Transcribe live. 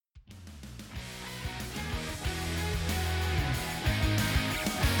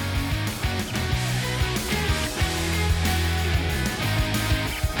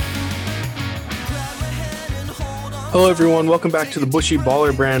Hello, everyone. Welcome back to the Bushy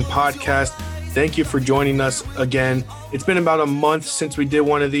Baller Brand podcast. Thank you for joining us again. It's been about a month since we did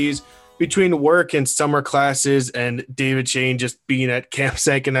one of these. Between work and summer classes and David Shane just being at Camp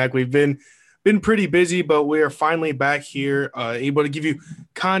Sankanak, we've been pretty busy, but we are finally back here, able to give you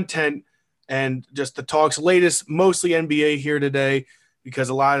content and just the talks, latest, mostly NBA here today, because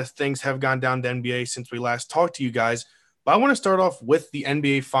a lot of things have gone down to NBA since we last talked to you guys. But I want to start off with the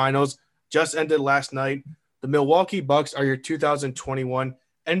NBA Finals. Just ended last night. The Milwaukee Bucks are your 2021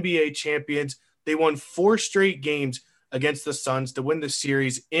 NBA champions. They won 4 straight games against the Suns to win the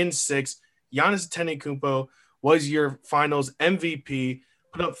series in 6. Giannis Antetokounmpo was your finals MVP,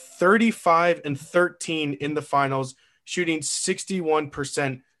 put up 35 and 13 in the finals, shooting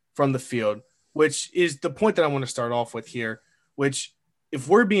 61% from the field, which is the point that I want to start off with here, which, if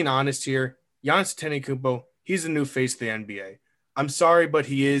we're being honest here, Giannis Antetokounmpo, he's the new face of the NBA. I'm sorry, but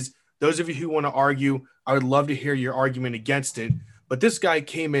he is. Those of you who want to argue, I would love to hear your argument against it. But this guy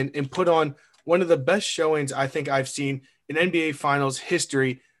came in and put on one of the best showings I think I've seen in NBA Finals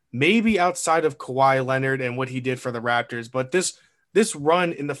history, maybe outside of Kawhi Leonard and what he did for the Raptors. But this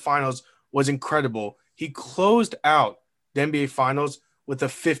run in the finals was incredible. He closed out the NBA Finals with a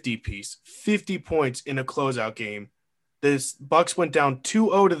 50-piece, 50 points in a closeout game. The Bucks went down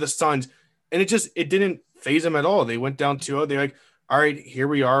 2-0 to the Suns, and it didn't phase them at all. They went down 2-0. They're like, all right, here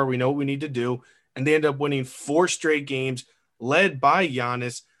we are. We know what we need to do. And they end up winning 4 straight games led by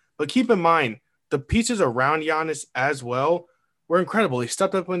Giannis. But keep in mind, the pieces around Giannis as well were incredible. They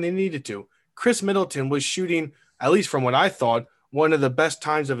stepped up when they needed to. Chris Middleton was shooting, at least from what I thought, one of the best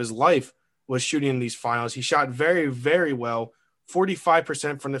times of his life was shooting in these finals. He shot very, very well,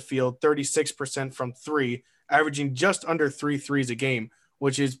 45% from the field, 36% from 3, averaging just under 3 threes a game,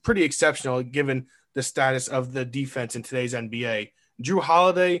 which is pretty exceptional given the status of the defense in today's NBA. Drew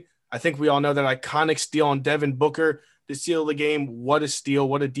Holiday, I think we all know that iconic steal on Devin Booker to seal the game. What a steal.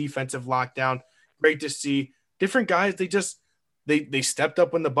 What a defensive lockdown. Great to see. Different guys, they stepped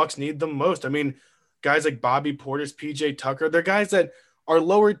up when the Bucks needed them most. I mean, guys like Bobby Portis, PJ Tucker, they're guys that are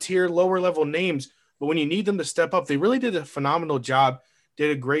lower tier, lower level names, but when you need them to step up, they really did a phenomenal job, did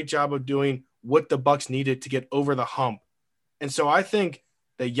a great job of doing what the Bucks needed to get over the hump. And so I think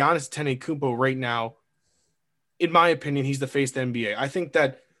that Giannis Antetokounmpo right now, in my opinion, he's the face of the NBA. I think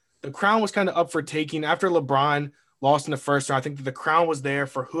that the crown was kind of up for taking after LeBron lost in the first round. I think that the crown was there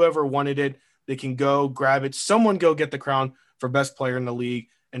for whoever wanted it. They can go grab it. Someone go get the crown for best player in the league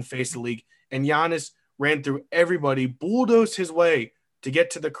and face the league. And Giannis ran through everybody, bulldozed his way to get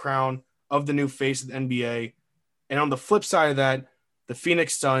to the crown of the new face of the NBA. And on the flip side of that, the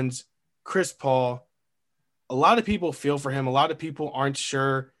Phoenix Suns, Chris Paul, a lot of people feel for him. A lot of people aren't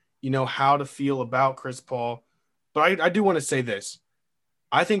sure, how to feel about Chris Paul. But I do want to say this.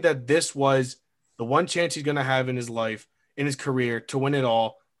 I think that this was the one chance he's going to have in his life, in his career, to win it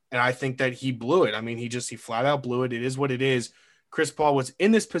all. And I think that he blew it. I mean, he flat out blew it. It is what it is. Chris Paul was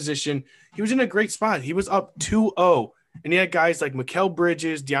in this position. He was in a great spot. He was up 2-0. And he had guys like Mikal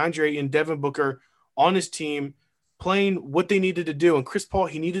Bridges, DeAndre, and Devin Booker on his team playing what they needed to do. And Chris Paul,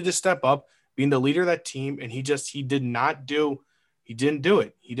 he needed to step up, being the leader of that team. And he didn't do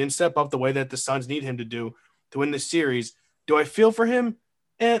it. He didn't step up the way that the Suns need him to do to win the series. Do I feel for him?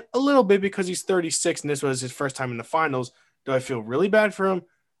 And a little bit, because he's 36 and this was his first time in the finals. Do I feel really bad for him?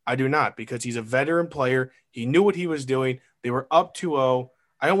 I do not, because he's a veteran player. He knew what he was doing. They were up 2-0.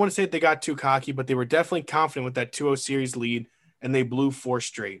 I don't want to say that they got too cocky, but they were definitely confident with that 2-0 series lead, and they blew 4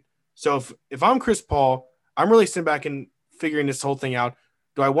 straight. So if I'm Chris Paul, I'm really sitting back and figuring this whole thing out.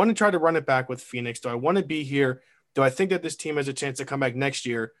 Do I want to try to run it back with Phoenix? Do I want to be here? Do I think that this team has a chance to come back next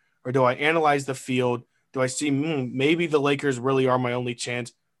year? Or do I analyze the field? Do I see maybe the Lakers really are my only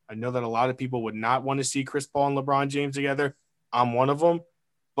chance? I know that a lot of people would not want to see Chris Paul and LeBron James together. I'm one of them.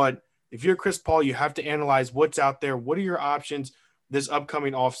 But if you're Chris Paul, you have to analyze what's out there. What are your options this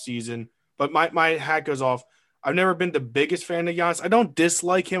upcoming offseason? But my hat goes off. I've never been the biggest fan of Giannis. I don't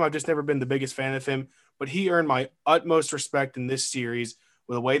dislike him. I've just never been the biggest fan of him. But he earned my utmost respect in this series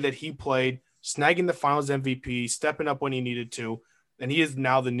with the way that he played, snagging the finals MVP, stepping up when he needed to. And he is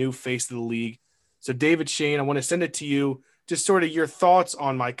now the new face of the league. So, David Shane, I want to send it to you. Just sort of your thoughts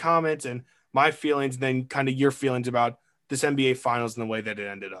on my comments and my feelings, and then kind of your feelings about this NBA Finals and the way that it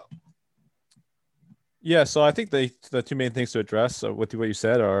ended up. Yeah, so I think the two main things to address with what you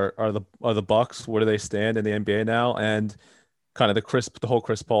said are the Bucks. Where do they stand in the NBA now, and kind of the whole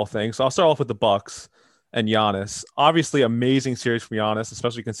Chris Paul thing. So I'll start off with the Bucks and Giannis. Obviously, amazing series from Giannis,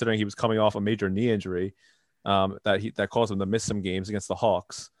 especially considering he was coming off a major knee injury that caused him to miss some games against the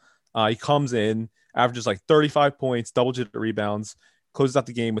Hawks. He comes in, averages like 35 points, double-digit rebounds, closes out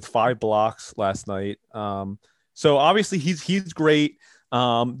the game with 5 blocks last night. So obviously he's great.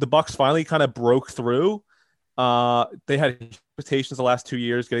 The Bucks finally kind of broke through. They had expectations the last 2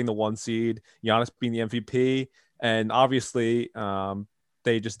 years, getting the 1 seed, Giannis being the MVP, and obviously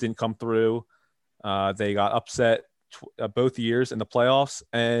they just didn't come through. They got upset both years in the playoffs,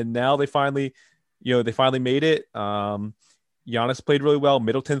 and now they finally, they finally made it. Giannis played really well.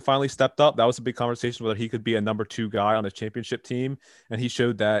 Middleton finally stepped up. That was a big conversation whether he could be a number 2 guy on a championship team, and he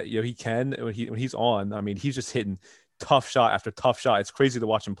showed that he can when he's on. I mean, he's just hitting tough shot after tough shot. It's crazy to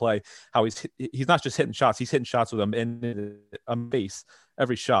watch him play. How he's not just hitting shots; he's hitting shots with them in a base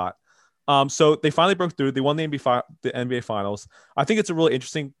every shot. So they finally broke through. They won the NBA Finals. I think it's a really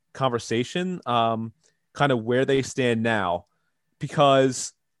interesting conversation, kind of where they stand now,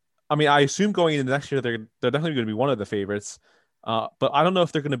 because I mean, I assume going into next year they're definitely going to be one of the favorites, but I don't know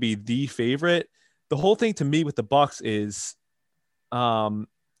if they're going to be the favorite. The whole thing to me with the Bucks is,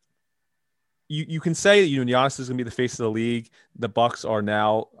 you can say that Giannis is going to be the face of the league. The Bucks are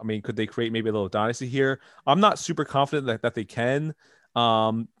now. I mean, could they create maybe a little dynasty here? I'm not super confident that they can.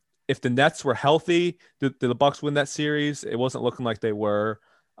 If the Nets were healthy, did the Bucks win that series? It wasn't looking like they were.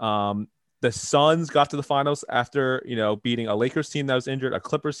 The Suns got to the finals after beating a Lakers team that was injured, a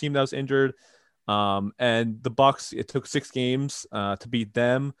Clippers team that was injured, and the Bucks. It took 6 games to beat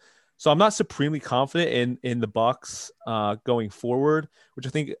them. So I'm not supremely confident in the Bucks going forward, which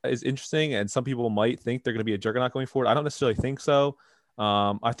I think is interesting. And some people might think they're going to be a juggernaut going forward. I don't necessarily think so.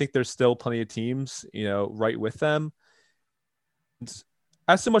 I think there's still plenty of teams, right with them.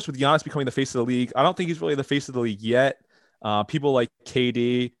 As so much with Giannis becoming the face of the league, I don't think he's really the face of the league yet. People like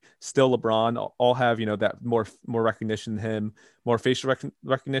KD, still LeBron, all have that more recognition than him, more facial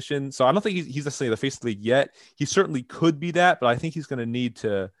recognition. So I don't think he's necessarily the face of the league yet. He certainly could be that, but I think he's going to need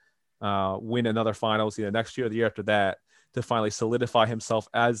to win another finals either next year or the year after that to finally solidify himself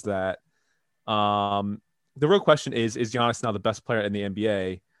as that. The real question is Giannis now the best player in the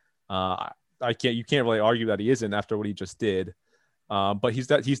NBA? You can't really argue that he isn't after what he just did. But he's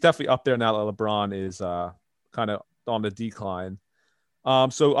definitely up there now that LeBron is kind of on the decline.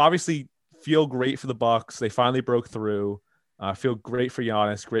 So obviously feel great for the Bucks. They finally broke through. Feel great for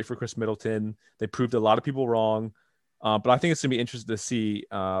Giannis, great for Chris Middleton. They proved a lot of people wrong. But I think it's going to be interesting to see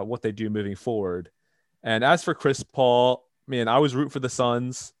what they do moving forward. And as for Chris Paul, man, I was rooting for the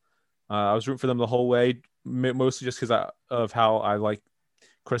Suns. I was rooting for them the whole way, mostly just because of how I like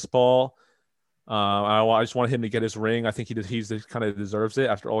Chris Paul. I just wanted him to get his ring. I think he kind of deserves it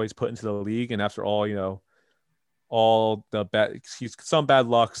after all he's put into the league and after all the bad, some bad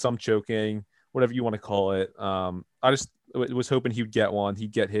luck, some choking, whatever you want to call it. I just was hoping he would get one.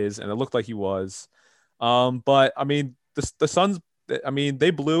 He'd get his, and it looked like he was. But I mean, the Suns, I mean,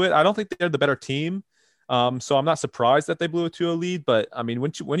 they blew it. I don't think they're the better team. So I'm not surprised that they blew a 2-0 lead. But I mean,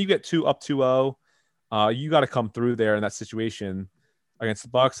 when you get up 2-0, you got to come through there in that situation against the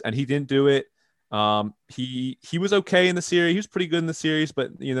Bucks, and he didn't do it. He was okay in the series. He was pretty good in the series,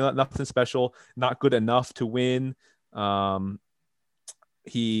 but nothing special, not good enough to win.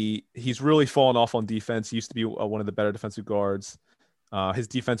 He's really fallen off on defense. He used to be one of the better defensive guards. His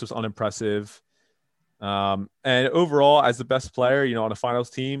defense was unimpressive. And overall, as the best player, on a finals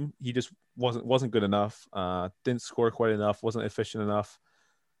team, he just wasn't good enough. Didn't score quite enough. Wasn't efficient enough.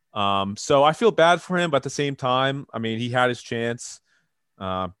 So I feel bad for him, but at the same time, I mean, he had his chance.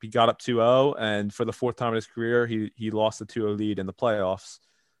 He got up 2-0, and for the 4th time in his career, he lost the 2-0 lead in the playoffs.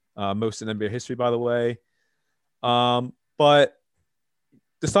 Most in NBA history, by the way. But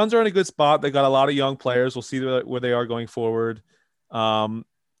the Suns are in a good spot. They got a lot of young players. We'll see where they are going forward.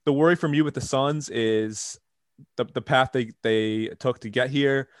 The worry for me with the Suns is the path they took to get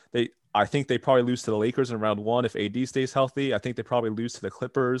here. I think they probably lose to the Lakers in round 1 if AD stays healthy. I think they probably lose to the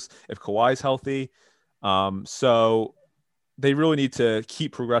Clippers if Kawhi's healthy. So they really need to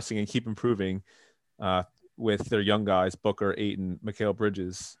keep progressing and keep improving with their young guys, Booker, Ayton, Mikal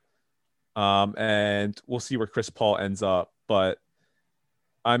Bridges. And we'll see where Chris Paul ends up. But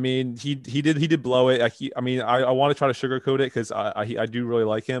I mean, he did blow it. I want to try to sugarcoat it because I do really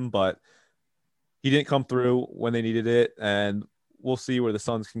like him, but he didn't come through when they needed it, and we'll see where the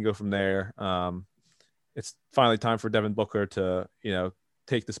Suns can go from there. It's finally time for Devin Booker to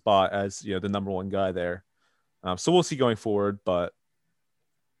take the spot as the number 1 guy there. So we'll see going forward, but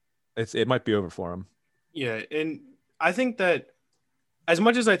it might be over for him. Yeah, and I think that as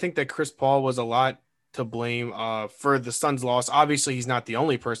much as I think that Chris Paul was a lot to blame for the Suns' loss, obviously he's not the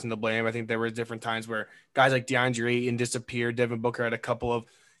only person to blame. I think there were different times where guys like DeAndre Ayton disappeared. Devin Booker had a couple of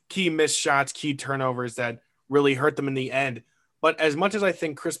key missed shots, key turnovers that really hurt them in the end. But as much as I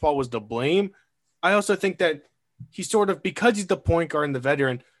think Chris Paul was to blame, I also think that he sort of, because he's the point guard and the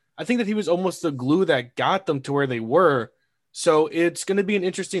veteran, I think that he was almost the glue that got them to where they were. So it's going to be an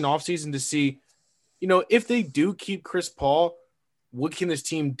interesting offseason to see, if they do keep Chris Paul, what can this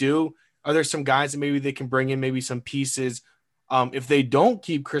team do? Are there some guys that maybe they can bring in, maybe some pieces? If they don't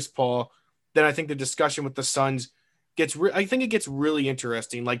keep Chris Paul, then I think the discussion with the Suns I think it gets really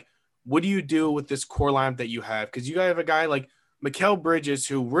interesting. Like, what do you do with this core lineup that you have? Because you have a guy like Mikal Bridges,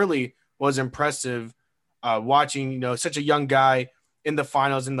 who really was impressive watching, such a young guy in the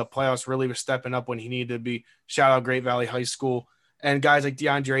finals, in the playoffs, really was stepping up when he needed to be. Shout out Great Valley High School. And guys like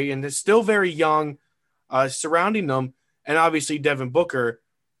DeAndre Ayton, that's still very young, surrounding them. And obviously Devin Booker.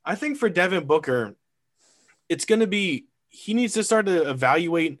 I think for Devin Booker, it's going to be, he needs to start to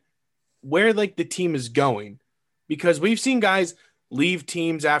evaluate where like the team is going, because we've seen guys leave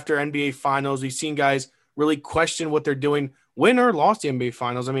teams after NBA finals. We've seen guys really question what they're doing, win or lost the NBA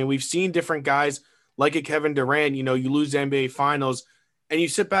finals. I mean, we've seen different guys like a Kevin Durant, you lose the NBA finals and you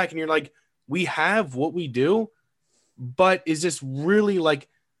sit back and you're like, we have what we do, but is this really like,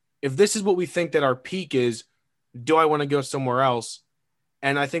 if this is what we think that our peak is, do I want to go somewhere else?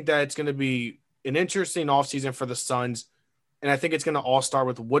 And I think that it's going to be an interesting offseason for the Suns. And I think it's going to all start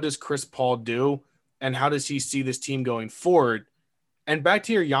with, what does Chris Paul do and how does he see this team going forward? And back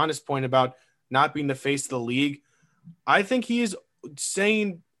to your Giannis point about not being the face of the league, I think he is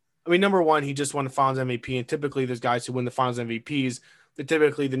saying, number one, he just won the Finals MVP. And typically there's guys who win the Finals MVPs. They're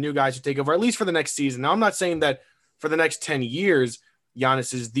typically the new guys who take over, at least for the next season. Now, I'm not saying that for the next 10 years,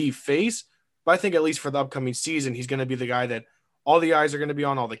 Giannis is the face, but I think at least for the upcoming season, he's going to be the guy that all the eyes are going to be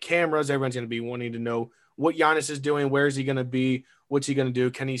on, all the cameras. Everyone's going to be wanting to know what Giannis is doing. Where is he going to be? What's he going to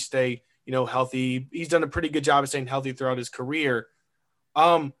do? Can he stay, healthy? He's done a pretty good job of staying healthy throughout his career.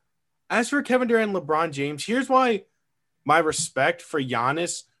 As for Kevin Durant and LeBron James, here's why my respect for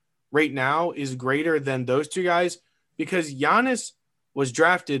Giannis right now is greater than those two guys, because Giannis was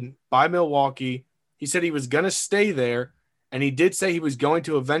drafted by Milwaukee. He said he was going to stay there, and he did say he was going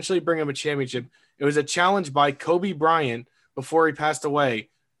to eventually bring him a championship. It was a challenge by Kobe Bryant before he passed away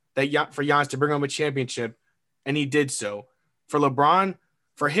that for Giannis to bring him a championship, and he did so. For LeBron,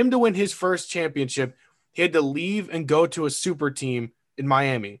 for him to win his first championship, he had to leave and go to a super team in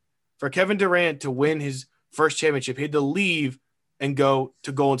Miami. For Kevin Durant to win his first championship, he had to leave and go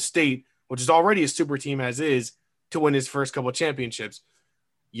to Golden State, which is already a super team as is, to win his first couple of championships.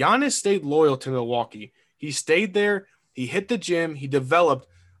 Giannis stayed loyal to Milwaukee. He stayed there. He hit the gym. He developed.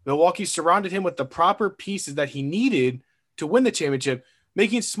 Milwaukee surrounded him with the proper pieces that he needed to win the championship,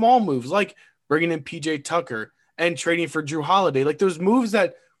 making small moves like bringing in PJ Tucker and trading for Drew Holiday. Like those moves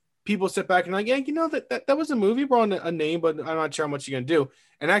that people sit back and like, yeah, that was a move. You brought in a name, but I'm not sure how much you're going to do.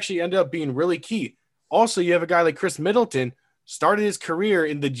 And actually ended up being really key. Also, you have a guy like Chris Middleton, started his career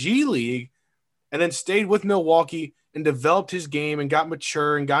in the G League and then stayed with Milwaukee and developed his game and got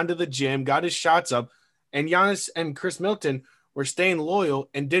mature and got into the gym, got his shots up. And Giannis and Chris Middleton were staying loyal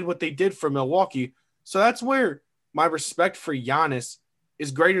and did what they did for Milwaukee. So that's where my respect for Giannis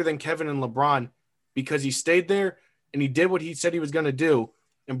is greater than Kevin and LeBron, because he stayed there and he did what he said he was going to do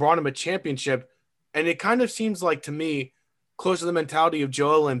and brought him a championship. And it kind of seems like, to me, close to the mentality of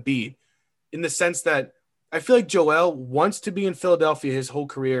Joel Embiid, in the sense that I feel like Joel wants to be in Philadelphia his whole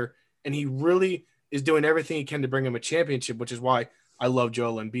career, and he really is doing everything he can to bring him a championship, which is why I love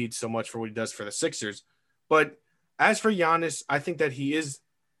Joel Embiid so much for what he does for the Sixers. But as for Giannis, I think that he is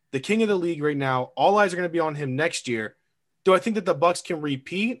the king of the league right now. All eyes are going to be on him next year. Do I think that the Bucks can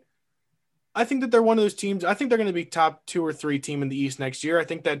repeat? I think that they're one of those teams. I think they're going to be top 2 or 3 team in the East next year. I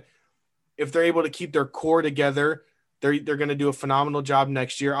think that if they're able to keep their core together, they're going to do a phenomenal job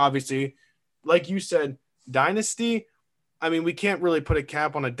next year. Obviously, like you said, dynasty. I mean, we can't really put a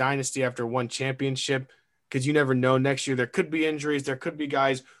cap on a dynasty after one championship, because you never know. Next year, there could be injuries. There could be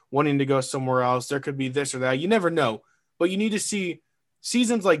guys wanting to go somewhere else. There could be this or that. You never know. But you need to see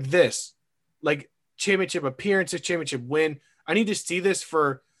seasons like this, like championship appearances, championship win. I need to see this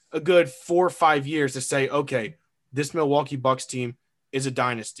for a good 4 or 5 years to say, okay, this Milwaukee Bucks team is a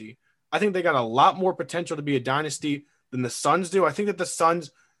dynasty. I think they got a lot more potential to be a dynasty than the Suns do. I think that the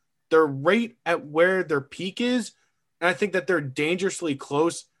Suns, they're right at where their peak is, and I think that they're dangerously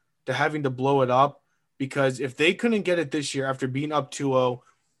close to having to blow it up, because if they couldn't get it this year after being up 2-0,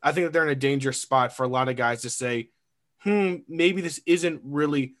 I think that they're in a dangerous spot for a lot of guys to say, maybe this isn't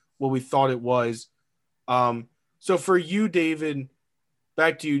really what we thought it was. So for you, David,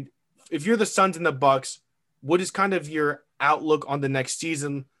 back to you. If you're the Suns and the Bucks, what is kind of your outlook on the next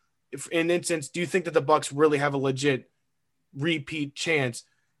season? If, in instance, do you think that the Bucks really have a legit repeat chance?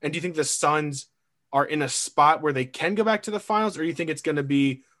 And do you think the Suns are in a spot where they can go back to the finals, or do you think it's going to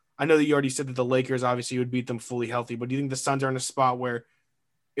be, I know that you already said that the Lakers obviously would beat them fully healthy, but do you think the Suns are in a spot where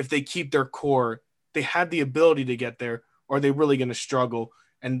if they keep their core, they had the ability to get there, or are they really going to struggle?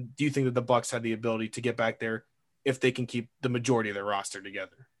 And do you think that the Bucks had the ability to get back there if they can keep the majority of their roster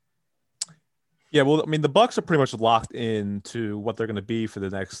together? Yeah, well, I mean, the Bucks are pretty much locked into what they're going to be for the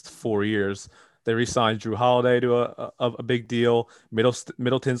next 4 years. They re-signed Drew Holiday to a big deal.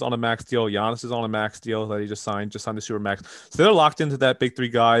 Middleton's on a max deal. Giannis is on a max deal that he just signed the super max. So they're locked into that big 3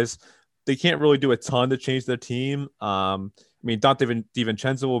 guys. They can't really do a ton to change their team. I mean, Dante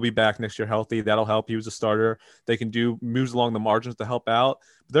DiVincenzo will be back next year healthy. That'll help. He was a starter. They can do moves along the margins to help out.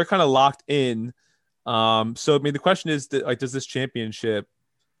 But they're kind of locked in. So I mean, the question is, like, does this championship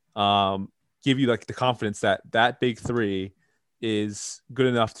um, give you like the confidence that that big 3 is good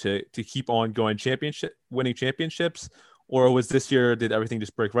enough to keep on going winning championships, or was this year did everything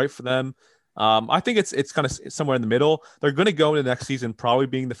just break right for them? I think it's kind of somewhere in the middle. They're going to go into next season probably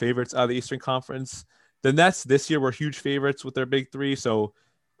being the favorites out of the Eastern Conference. The Nets this year were huge favorites with their big 3, so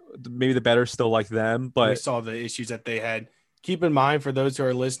maybe the better still like them. But we saw the issues that they had. Keep in mind, for those who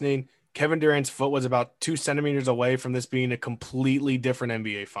are listening, Kevin Durant's foot was about 2 centimeters away from this being a completely different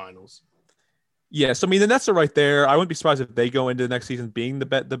NBA Finals. yeah, so I mean the Nets are right there. I wouldn't be surprised if they go into the next season being the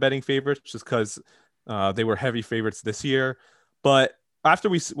betting favorites, just because they were heavy favorites this year. But after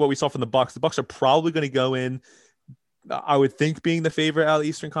what we saw from the Bucks are probably going to go in, I would think, being the favorite out of the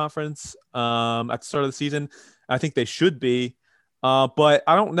Eastern Conference at the start of the season. I think they should be, but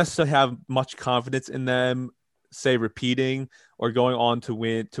I don't necessarily have much confidence in them, say, repeating or going on to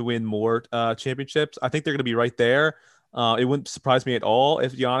win more championships. I think they're going to be right there. It wouldn't surprise me at all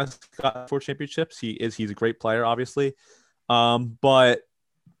if Giannis got 4 championships. He's a great player, obviously, but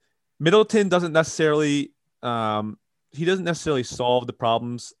Middleton doesn't necessarily solve the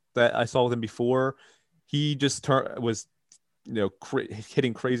problems that I saw with him before. He just was,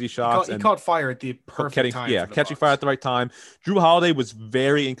 hitting crazy shots. He caught fire at the perfect time. Yeah, catching fire at the right time. Drew Holiday was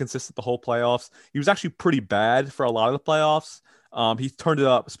very inconsistent the whole playoffs. He was actually pretty bad for a lot of the playoffs. He turned it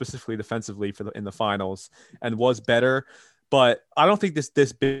up specifically defensively in the finals and was better. But I don't think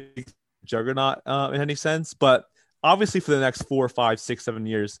this big juggernaut in any sense. But obviously for the next 4, 5, 6, 7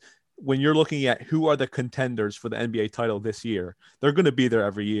 years, when you're looking at who are the contenders for the NBA title this year, they're going to be there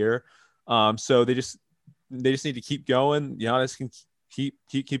every year. So they just need to keep going. Giannis can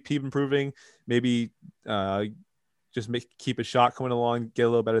keep improving. Maybe keep a shot coming along, get a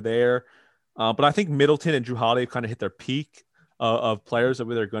little better there. But I think Middleton and Drew Holiday kind of hit their peak of players of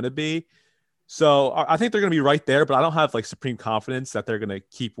where they're going to be. So I think they're going to be right there, but I don't have like supreme confidence that they're going to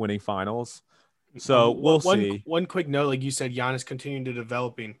keep winning finals. So we'll see. One quick note, like you said, Giannis continuing to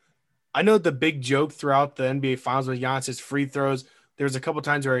developing. I know the big joke throughout the NBA Finals was Giannis's free throws. There's a couple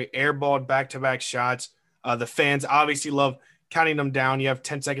times where he airballed back-to-back shots. The fans obviously love counting them down. You have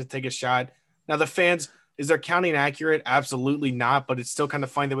 10 seconds to take a shot. Now, the fans, is their counting accurate? Absolutely not, but it's still kind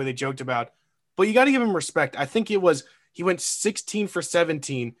of funny the way they joked about. But you got to give him respect. I think it was he went 16 for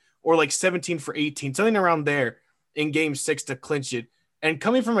 17 or like 17 for 18, something around there in Game 6 to clinch it. And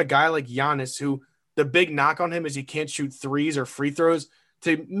coming from a guy like Giannis, who the big knock on him is he can't shoot threes or free throws,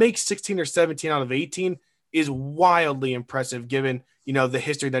 to make 16 or 17 out of 18 is wildly impressive given, the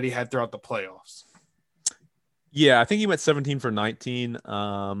history that he had throughout the playoffs. Yeah, I think he went 17 for 19.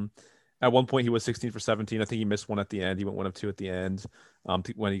 At one point he was 16 for 17. I think he missed one at the end. He went 1 of 2 at the end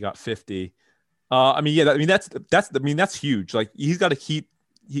when he got 50. That's huge. Like, he's got to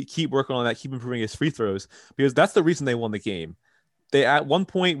keep working on that, keep improving his free throws, because that's the reason they won the game. They at one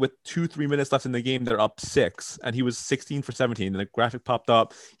point with 2-3 minutes left in the game, they're up 6, and he was 16 for 17. And the graphic popped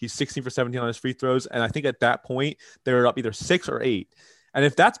up. He's 16 for 17 on his free throws. And I think at that point they were up either 6 or 8. And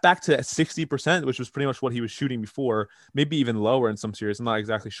if that's back to 60%, which was pretty much what he was shooting before, maybe even lower in some series, I'm not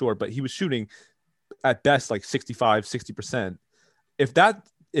exactly sure, but he was shooting at best like 65, 60%.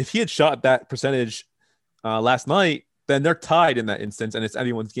 If he had shot that percentage last night, then they're tied in that instance, and it's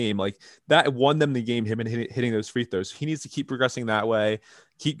anyone's game. Like, that won them the game, him and hitting those free throws. He needs to keep progressing that way,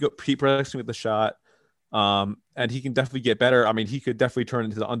 keep progressing with the shot, and he can definitely get better. I mean, he could definitely turn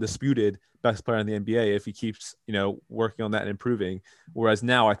into the undisputed best player in the NBA if he keeps, working on that and improving. Whereas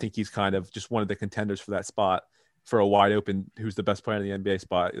now I think he's kind of just one of the contenders for that spot, for a wide open who's the best player in the NBA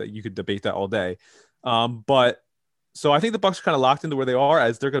spot. You could debate that all day. But so I think the Bucks are kind of locked into where they are,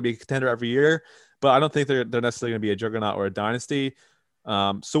 as they're going to be a contender every year, but I don't think they're necessarily going to be a juggernaut or a dynasty.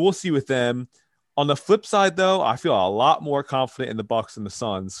 So we'll see with them. On the flip side, though, I feel a lot more confident in the Bucks and the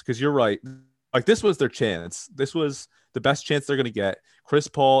Suns, because you're right. Like, this was their chance. This was the best chance they're going to get. Chris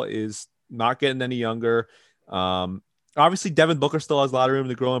Paul is not getting any younger. Obviously, Devin Booker still has a lot of room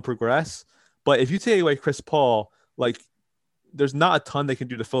to grow and progress. But if you take away Chris Paul, like, there's not a ton they can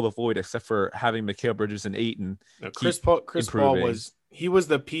do to fill the void except for having Mikal Bridges and Ayton No, keep Chris Paul improving. was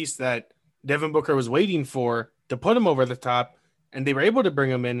the piece that Devin Booker was waiting for to put him over the top, and they were able to bring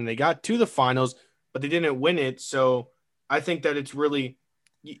him in, and they got to the finals, but they didn't win it. So I think that it's really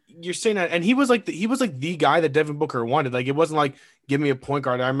you're saying that, and he was like the guy that Devin Booker wanted. Like it wasn't like give me a point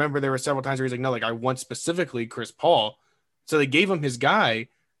guard. I remember there were several times where he's like, no, like I want specifically Chris Paul. So they gave him his guy,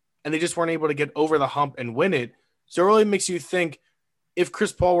 and they just weren't able to get over the hump and win it. So it really makes you think if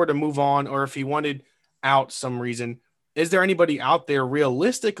Chris Paul were to move on or if he wanted out some reason, is there anybody out there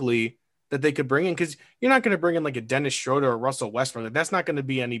realistically that they could bring in? Because you're not going to bring in like a Dennis Schroeder or Russell Westbrook. Like, that's not going to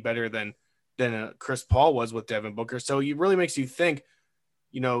be any better than Chris Paul was with Devin Booker. So it really makes you think,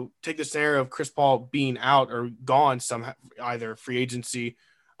 take the scenario of Chris Paul being out or gone some either free agency,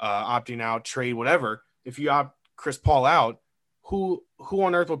 opting out, trade, whatever. If you opt Chris Paul out, who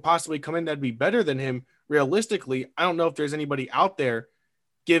on earth would possibly come in that'd be better than him realistically? I don't know if there's anybody out there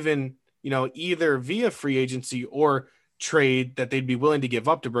given, either via free agency or trade that they'd be willing to give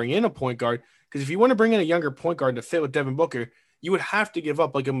up to bring in a point guard. Because if you want to bring in a younger point guard to fit with Devin Booker, you would have to give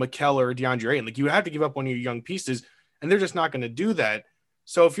up like a Mikal or a DeAndre Ayton. Like you would have to give up one of your young pieces, and they're just not going to do that.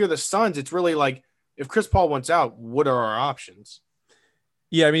 So if you're the Suns, it's really like if Chris Paul wants out, what are our options?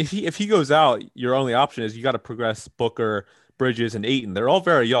 Yeah, I mean, if he goes out, your only option is you got to progress Booker, Bridges, and Ayton. They're all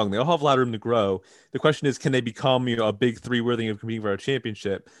very young. They all have a lot of room to grow. The question is, can they become a big three worthy of competing for a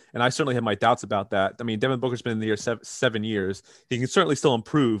championship? And I certainly have my doubts about that. I mean, Devin Booker's been in the year 7 years. He can certainly still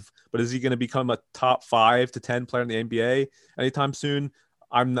improve, but is he going to become a top 5 to 10 player in the NBA anytime soon?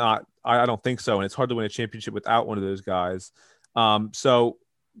 I'm not. I don't think so. And it's hard to win a championship without one of those guys. So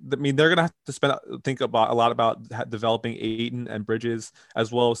I mean, they're gonna have to think about a lot about developing Ayton and Bridges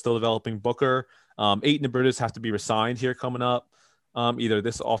as well as still developing Booker. Ayton and Bridges have to be resigned here coming up, either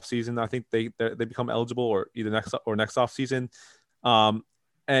this offseason. I think they become eligible, or either next offseason.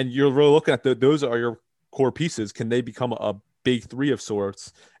 And you're really looking at those are your core pieces. Can they become a big three of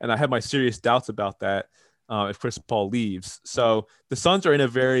sorts? And I have my serious doubts about that if Chris Paul leaves. So the Suns are in a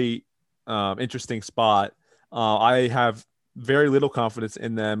very interesting spot. I have very little confidence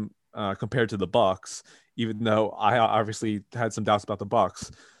in them compared to the Bucks, even though I obviously had some doubts about the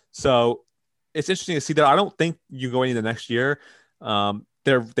Bucks. So it's interesting to see that. I don't think you going into next year,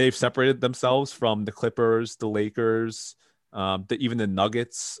 they've separated themselves from the Clippers, the Lakers, even the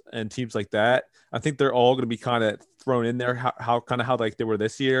Nuggets and teams like that. I think they're all going to be kind of thrown in there, how like they were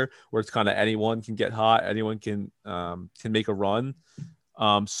this year, where it's kind of anyone can get hot, anyone can make a run.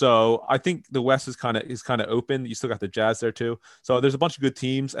 So I think the West is kind of open. You still got the Jazz there too. So there's a bunch of good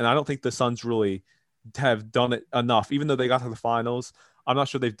teams, and I don't think the Suns really have done it enough. Even though they got to the finals, I'm not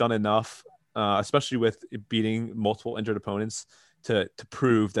sure they've done enough, especially with beating multiple injured opponents to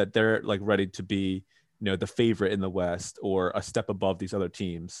prove that they're like ready to be, the favorite in the West or a step above these other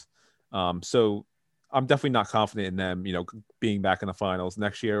teams. So I'm definitely not confident in them, being back in the finals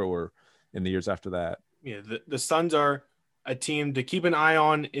next year or in the years after that. Yeah, the Suns are a team to keep an eye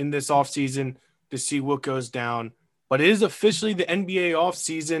on in this offseason to see what goes down. But it is officially the NBA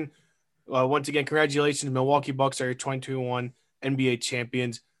offseason. Once again, congratulations. Milwaukee Bucks are your 2021 NBA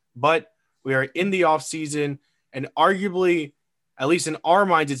champions. But we are in the offseason, and arguably, at least in our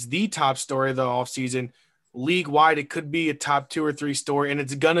minds, it's the top story of the offseason. League-wide, it could be a top 2 or 3 story, and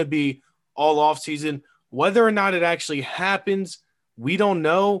it's going to be all offseason. Whether or not it actually happens, we don't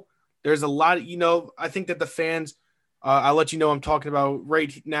know. There's a lot of, I think that the fans – I'll let you know I'm talking about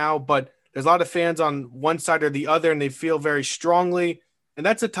right now, but there's a lot of fans on one side or the other, and they feel very strongly, and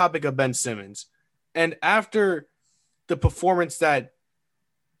that's the topic of Ben Simmons. And after the performance that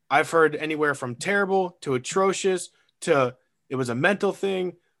I've heard anywhere from terrible to atrocious to it was a mental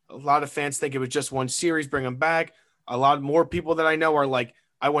thing, a lot of fans think it was just one series, bring him back. A lot more people that I know are like,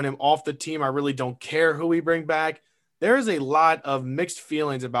 I want him off the team. I really don't care who we bring back. There is a lot of mixed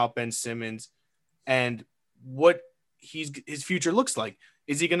feelings about Ben Simmons and what his future looks like.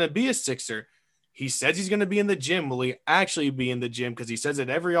 Is he going to be a Sixer? He says he's going to be in the gym. Will he actually be in the gym? Because he says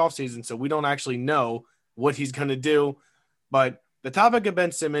it every offseason, so we don't actually know what he's going to do. But the topic of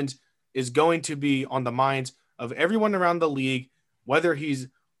Ben Simmons is going to be on the minds of everyone around the league, whether he's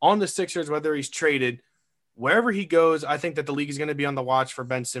on the Sixers, whether he's traded. Wherever he goes, I think that the league is going to be on the watch for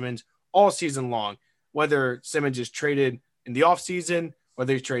Ben Simmons all season long, whether Simmons is traded in the offseason,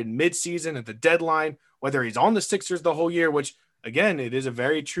 whether he's traded mid-season at the deadline, whether he's on the Sixers the whole year, which, again, it is a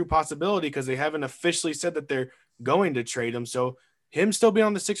very true possibility because they haven't officially said that they're going to trade him. So him still being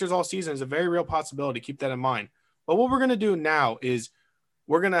on the Sixers all season is a very real possibility. Keep that in mind. But what we're going to do now is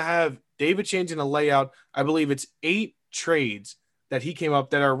we're going to have David changing the layout. I believe it's 8 trades that he came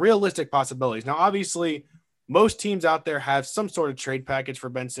up that are realistic possibilities. Now, obviously, most teams out there have some sort of trade package for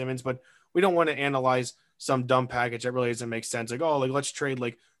Ben Simmons, but we don't want to analyze some dumb package that really doesn't make sense. Like, oh, like let's trade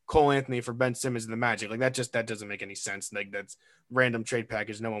like Cole Anthony for Ben Simmons and the Magic. Like that doesn't make any sense. Like that's random trade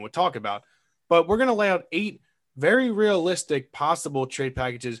package no one would talk about. But we're gonna lay out 8 very realistic possible trade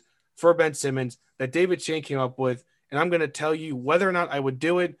packages for Ben Simmons that David Shane came up with, and I'm gonna tell you whether or not I would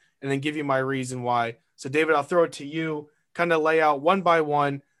do it, and then give you my reason why. So, David, I'll throw it to you. Kind of lay out one by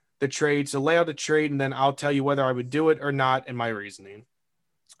one the trade. So, lay out a trade, and then I'll tell you whether I would do it or not, and my reasoning.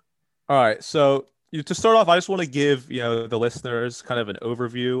 All right. So to start off, I just want to give the listeners kind of an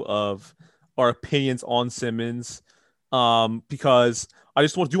overview of our opinions on Simmons, because I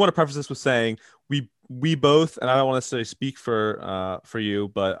just do want to preface this with saying we both, and I don't want to necessarily speak for you,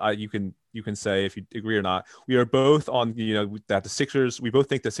 but you can say if you agree or not. We are both on that the Sixers. We both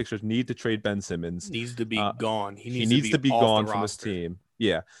think the Sixers need to trade Ben Simmons. Needs to be gone. He needs to be gone from this team.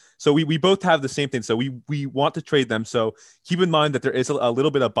 Yeah. So we both have the same thing. So we want to trade them. So keep in mind that there is a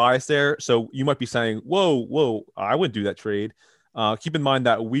little bit of bias there. So you might be saying, whoa, I wouldn't do that trade. Keep in mind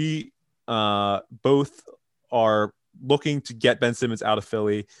that we both are looking to get Ben Simmons out of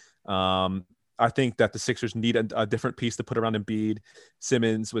Philly. I think that the Sixers need a different piece to put around Embiid.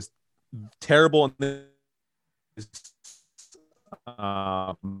 Simmons was terrible in this. It's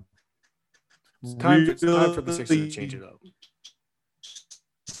time for the Sixers to change it up.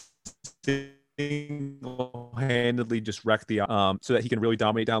 Single-handedly just wreck the so that he can really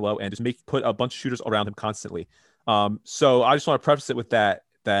dominate down low and just put a bunch of shooters around him constantly. So I just want to preface it with that.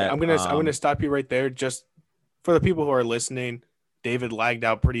 I'm gonna stop you right there. Just for the people who are listening, David lagged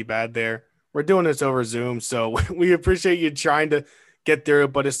out pretty bad there. We're doing this over Zoom, so we appreciate you trying to get through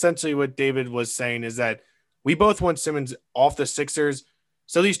it. But essentially, what David was saying is that we both want Simmons off the Sixers.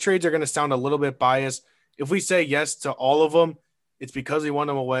 So these trades are going to sound a little bit biased. If we say yes to all of them, it's because we want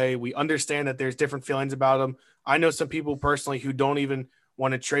them away. We understand that there's different feelings about them. I know some people personally who don't even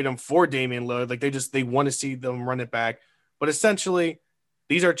want to trade them for Damian Lillard. Like they want to see them run it back. But essentially,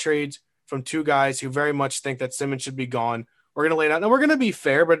 these are trades from 2 guys who very much think that Simmons should be gone. We're going to lay it out. Now, we're going to be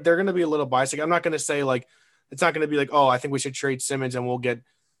fair, but they're going to be a little biased. Like, I'm not going to say, like, it's not going to be like, oh, I think we should trade Simmons and we'll get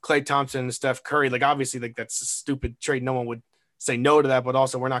Klay Thompson and Steph Curry. Like, obviously, like that's a stupid trade. No one would say no to that, but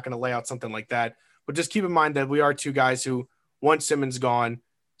also we're not going to lay out something like that. But just keep in mind that we are 2 guys who want Simmons gone.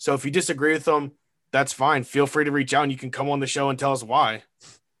 So if you disagree with them, that's fine. Feel free to reach out and you can come on the show and tell us why.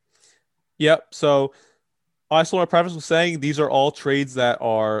 Yep. So I just want to preface with saying these are all trades that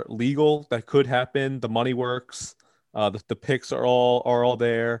are legal, that could happen. The money works. The picks are all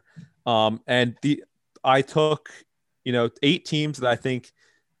there. And I took 8 teams that I think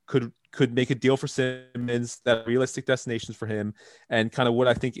could make a deal for Simmons, that are realistic destinations for him, and kind of what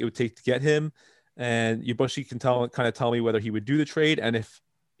I think it would take to get him. And Yabushi can tell me whether he would do the trade, and if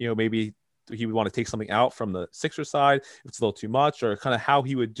maybe he would want to take something out from the Sixers side if it's a little too much, or kind of how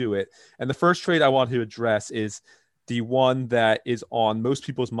he would do it. And the first trade I want to address is the one that is on most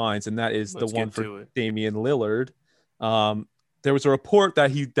people's minds, and that is the one for Damian Lillard. There was a report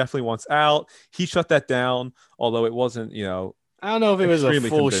that he definitely wants out. He shut that down, although it wasn't, I don't know if it was a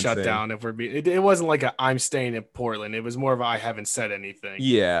full shutdown. It wasn't like I'm staying in Portland. It was more of I haven't said anything.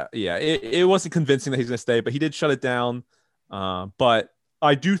 Yeah. It wasn't convincing that he's going to stay, but he did shut it down. But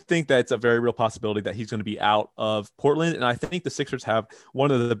I do think that it's a very real possibility that he's going to be out of Portland, and I think the Sixers have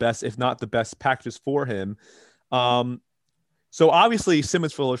one of the best, if not the best, packages for him. So obviously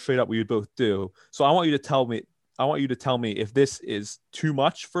Simmons for Lillard straight up we would both do. So I want you to tell me if this is too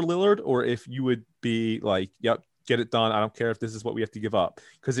much for Lillard, or if you would be like, yep, get it done. I don't care if this is what we have to give up,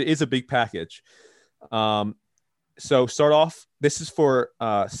 because it is a big package. So start off. This is for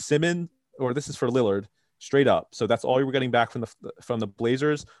Simmons, or this is for Lillard straight up. So that's all you're getting back from the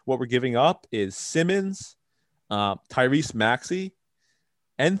Blazers. What we're giving up is Simmons, Tyrese Maxey,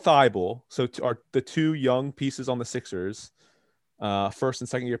 and Thibault. So are the 2 young pieces on the Sixers, first and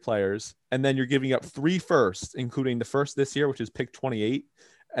second year players. And then you're giving up 3 firsts, including the first this year, which is pick 28,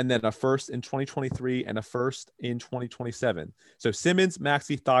 and then a first in 2023 and a first in 2027. So Simmons,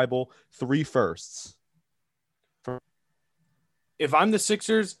 Maxey, Thibault, 3 firsts. If I'm the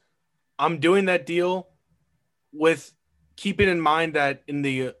Sixers, I'm doing that deal with keeping in mind that in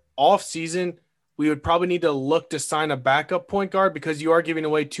the off season, we would probably need to look to sign a backup point guard, because you are giving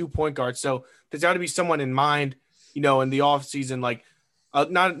away 2 point guards. So there's got to be someone in mind, in the off season, like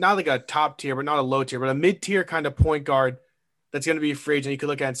not like a top tier, but not a low tier, but a mid tier kind of point guard that's going to be a free agent. You could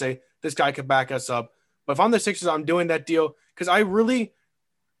look at and say, this guy could back us up. But if I'm the Sixers, I'm doing that deal because I really,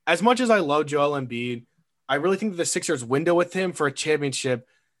 as much as I love Joel Embiid, I really think that the Sixers window with him for a championship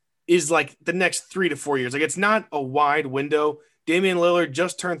is like the next 3 to 4 years. Like, it's not a wide window. Damian Lillard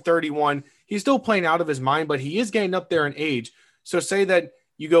just turned 31. he's still playing out of his mind, but he is getting up there in age. So say that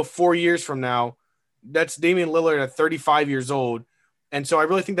you go 4 years from now, that's Damian Lillard at 35 years old. And so I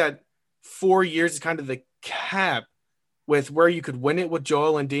really think that 4 years is kind of the cap with where you could win it with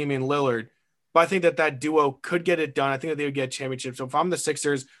Joel and Damian Lillard. But I think that that duo could get it done. I think that they would get a championship. So if I'm the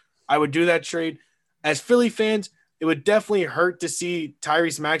Sixers, I would do that trade. As Philly fans, it would definitely hurt to see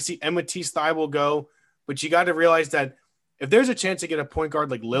Tyrese Maxey and Matisse Thybulle go. But you got to realize that if there's a chance to get a point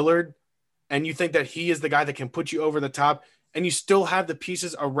guard like Lillard, and you think that he is the guy that can put you over the top, and you still have the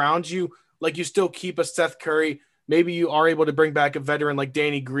pieces around you, like you still keep a Seth Curry, maybe you are able to bring back a veteran like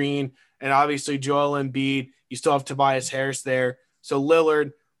Danny Green, and obviously Joel Embiid. You still have Tobias Harris there. So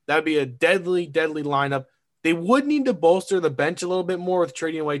Lillard, that'd be a deadly, deadly lineup. They would need to bolster the bench a little bit more with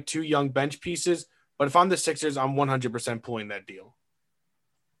trading away two young bench pieces. But if I'm the Sixers, I'm 100% pulling that deal.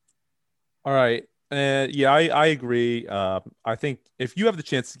 All right. Yeah, I agree. I think if you have the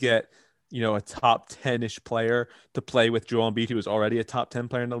chance to get, a top 10-ish player to play with Joel Embiid, who was already a top 10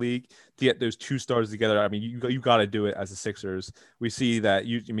 player in the league, to get those two stars together, I mean, you got to do it as the Sixers. We see that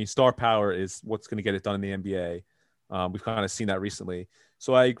star power is what's going to get it done in the NBA. We've kind of seen that recently.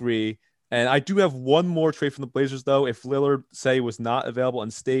 So I agree. And I do have one more trade from the Blazers, though. If Lillard, say, was not available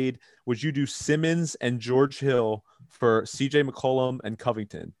and stayed, would you do Simmons and George Hill for CJ McCollum and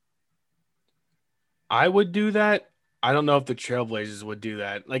Covington? I would do that. I don't know if the Trailblazers would do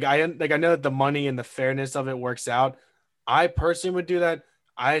that. I know that the money and the fairness of it works out. I personally would do that.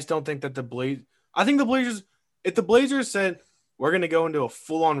 I just don't think that I think the Blazers, if the Blazers said we're gonna go into a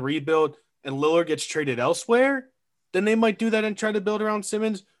full-on rebuild and Lillard gets traded elsewhere, then they might do that and try to build around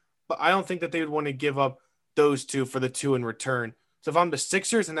Simmons. But I don't think that they would want to give up those two for the two in return. So if I'm the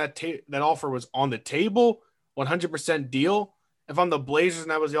Sixers and that offer was on the table, 100% deal. If I'm the Blazers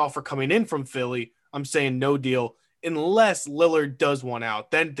and that was the offer coming in from Philly, I'm saying no deal unless Lillard does one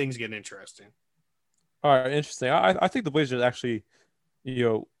out. Then things get interesting. All right, interesting. I think the Blazers actually, you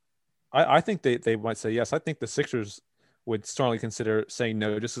know, I think they might say yes. I think the Sixers would strongly consider saying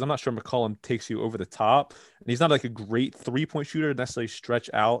no, just because I'm not sure McCollum takes you over the top, and he's not like a great 3-point shooter to necessarily stretch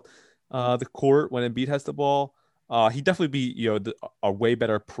out the court when Embiid has the ball. He'd definitely be a way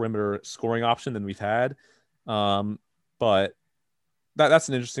better perimeter scoring option than we've had. But that's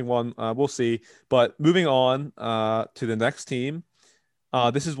an interesting one. We'll see. But moving on to the next team,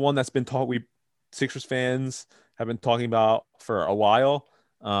 this is one that's been we Sixers fans have been talking about for a while,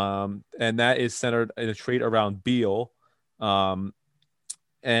 and that is centered in a trade around Beal. Um,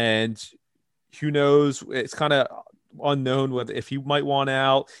 and who knows? It's kind of unknown whether if he might want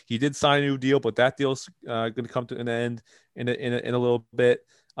out. He did sign a new deal, but that deal's going to come to an end in a little bit.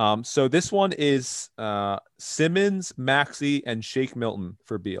 So this one is Simmons, Maxey, and Shake Milton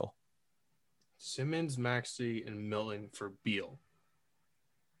for Beal. Simmons, Maxey, and Milton for Beal.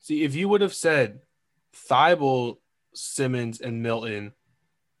 See, if you would have said Thibault, Simmons, and Milton,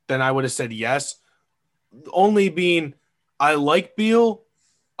 then I would have said yes. Only being I like Beal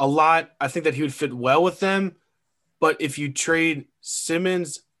a lot. I think that he would fit well with them. But if you trade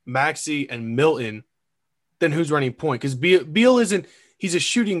Simmons, Maxey, and Milton, then who's running point? Because Beal isn't – he's a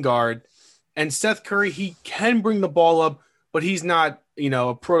shooting guard. And Seth Curry, he can bring the ball up, but he's not,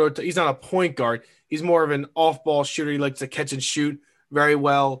 a prototype. He's not a point guard. He's more of an off-ball shooter. He likes to catch and shoot very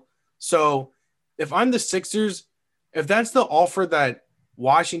well. So if I'm the Sixers, if that's the offer that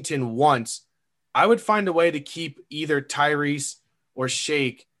Washington wants, I would find a way to keep either Tyrese or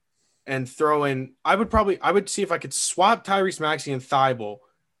Shake and throw in. I would see if I could swap Tyrese Maxey and Thibault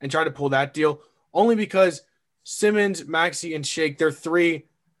and try to pull that deal, only because Simmons, Maxey, and Shake, those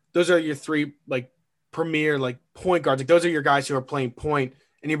are your three premier point guards. Those are your guys who are playing point,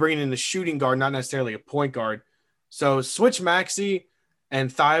 and you're bringing in the shooting guard, not necessarily a point guard. So switch Maxey and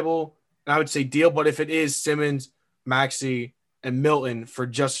Thibault, and I would say deal. But if it is Simmons, Maxey, and Milton for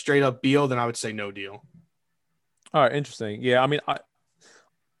just straight up Beal, then I would say no deal. All right, interesting. Yeah, I mean,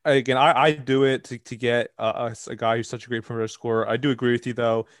 I do it to get a guy who's such a great perimeter scorer. I do agree with you,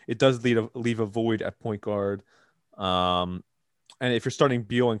 though. It does leave a void at point guard. And if you're starting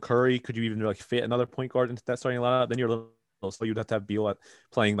Beal and Curry, could you even fit another point guard into that starting lineup? Then you're a little slow. You'd have to have Beal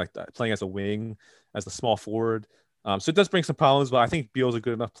playing as a wing, as the small forward. So it does bring some problems, but I think Beal's a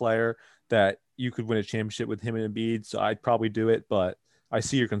good enough player that you could win a championship with him and Embiid. So I'd probably do it, but I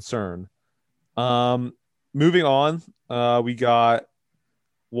see your concern. Moving on, we got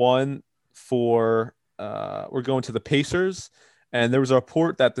one for we're going to the Pacers, and there was a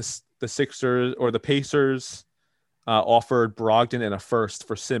report that the Sixers or the Pacers offered Brogdon and a first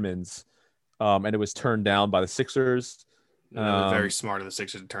for Simmons, and it was turned down by the Sixers. No, they're very smart of the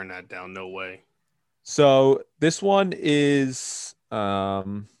Sixers to turn that down. No way. So this one is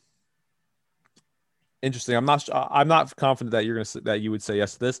Interesting. I'm not confident that that you would say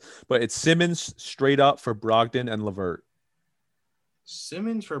yes to this, but it's Simmons straight up for Brogdon and Levert.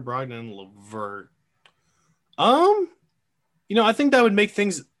 Simmons for Brogdon and Levert. Um, I think that would make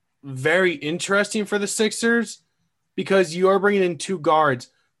things very interesting for the Sixers because you are bringing in two guards,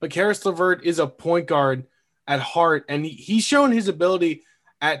 but Karis LeVert is a point guard at heart, and he's shown his ability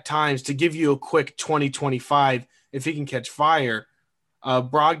at times to give you a quick 20-25 if he can catch fire.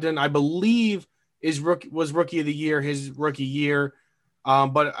 Brogdon, I believe, was rookie of the year his rookie year,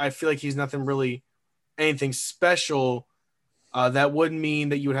 but I feel like he's nothing really anything special. That would mean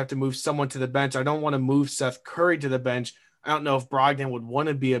that you would have to move someone to the bench. I don't want to move Seth Curry to the bench. I don't know if Brogdon would want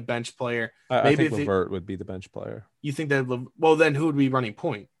to be a bench player. I Maybe think if Levert would be the bench player. you think that, well, then who would be running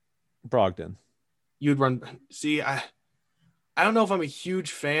point? Brogdon. You'd run. See, I don't know if I'm a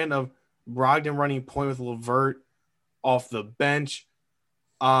huge fan of Brogdon running point with Levert off the bench.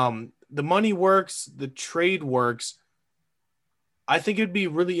 The money works, the trade works. I think it'd be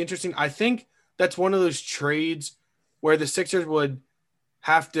really interesting. I think that's one of those trades where the Sixers would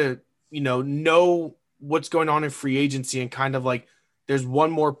have to, know what's going on in free agency and kind of like there's one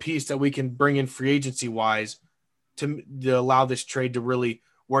more piece that we can bring in free agency wise to allow this trade to really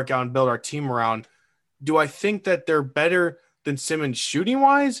work out and build our team around. Do I think that they're better than Simmons shooting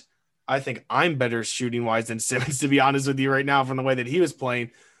wise? I think I'm better shooting wise than Simmons, to be honest with you right now, from the way that he was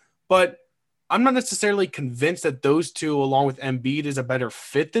playing. But I'm not necessarily convinced that those two, along with Embiid, is a better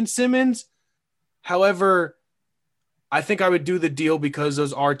fit than Simmons. However, I think I would do the deal because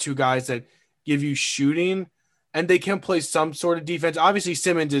those are two guys that give you shooting and they can play some sort of defense. Obviously,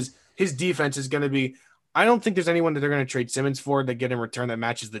 his defense is going to be, I don't think there's anyone that they're going to trade Simmons for that get in return that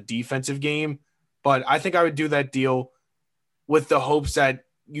matches the defensive game. But I think I would do that deal with the hopes that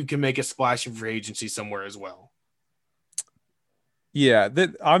you can make a splash in free agency somewhere as well. Yeah,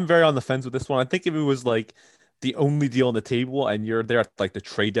 I'm very on the fence with this one. I think if it was like the only deal on the table and you're there at like the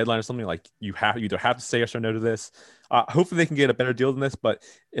trade deadline or something, like you either have to say yes or no to this. Hopefully they can get a better deal than this. But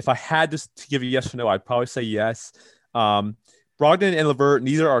if I had to give a yes or no, I'd probably say yes. Brogdon and Levert,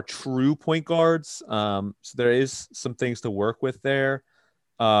 neither are true point guards. So there is some things to work with there.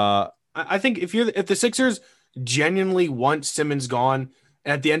 I think if the Sixers genuinely want Simmons gone,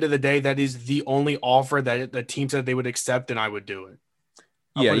 and at the end of the day, that is the only offer that the team said they would accept, then I would do it.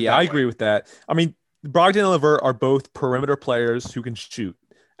 I'll put it I that way. agree with that. I mean, Brogdon and Levert are both perimeter players who can shoot.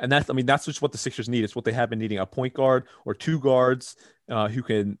 And that's just what the Sixers need. It's what they have been needing: a point guard or two guards who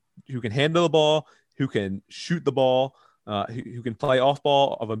can handle the ball, who can shoot the ball, who can play off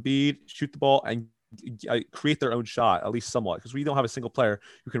ball of Embiid, shoot the ball, and create their own shot, at least somewhat, because we don't have a single player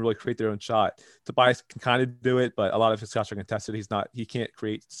who can really create their own shot. Tobias can kind of do it, but a lot of his shots are contested. He can't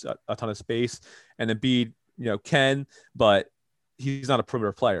create a ton of space, and Embiid, can, but he's not a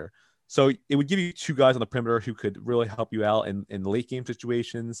perimeter player. So it would give you two guys on the perimeter who could really help you out in late game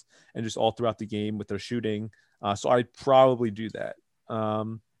situations and just all throughout the game with their shooting. So I'd probably do that.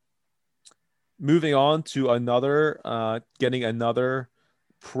 Moving on to getting another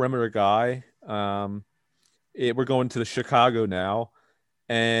perimeter guy. We're going to the Chicago now,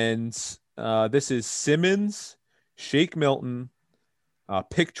 and this is Simmons, Shake Milton,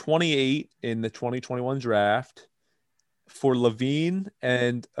 pick 28 in the 2021 draft for Levine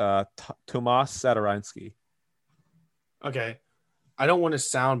and Tomas Satoransky. Okay. I don't want to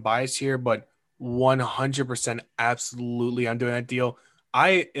sound biased here, but 100% absolutely I'm doing that deal.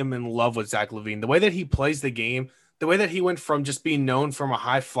 I am in love with Zach LaVine. The way that he plays the game, the way that he went from just being known from a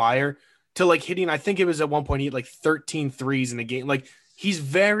high flyer to like hitting, I think it was at one point he had like 13 threes in a game. Like he's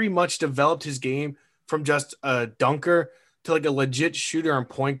very much developed his game from just a dunker to like a legit shooter and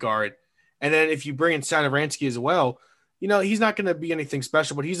point guard. And then if you bring in Satoransky as well, he's not going to be anything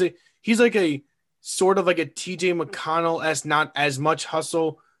special, but he's like a sort of like a TJ McConnell-esque, not as much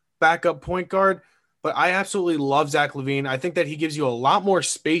hustle backup point guard. But I absolutely love Zach LaVine. I think that he gives you a lot more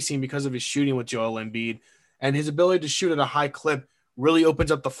spacing because of his shooting with Joel Embiid, and his ability to shoot at a high clip really opens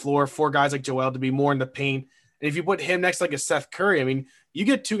up the floor for guys like Joel to be more in the paint. And if you put him next to like a Seth Curry, I mean, you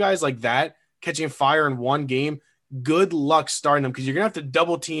get two guys like that catching fire in one game. Good luck starting them because you're gonna have to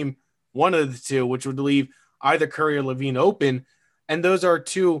double team one of the two, which would leave either Curry or LaVine open. And those are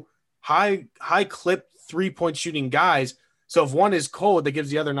two high clip 3-point shooting guys. So if one is cold, that gives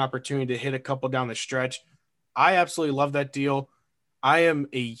the other an opportunity to hit a couple down the stretch. I absolutely love that deal. I am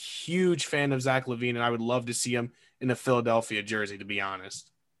a huge fan of Zach LaVine, and I would love to see him in a Philadelphia jersey, to be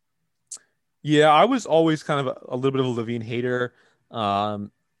honest. Yeah, I was always kind of a little bit of a LaVine hater.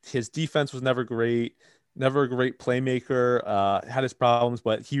 His defense was never great, never a great playmaker, had his problems,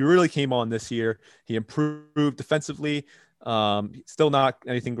 but he really came on this year. He improved defensively. Still not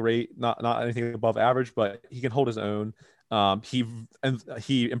anything great, not anything above average, but he can hold his own.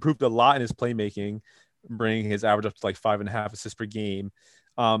 He improved a lot in his playmaking, bringing his average up to like 5.5 assists per game.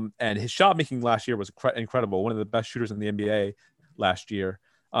 And his shot making last year was incredible, one of the best shooters in the NBA last year.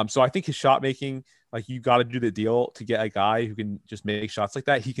 So I think his shot making, like you got to do the deal to get a guy who can just make shots like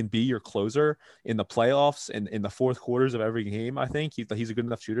that. He can be your closer in the playoffs and in the fourth quarters of every game. I think he's a good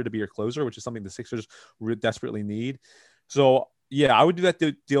enough shooter to be your closer, which is something the Sixers desperately need. So yeah, I would do that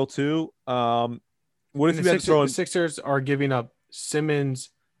deal too. What if you had to throw in the Sixers are giving up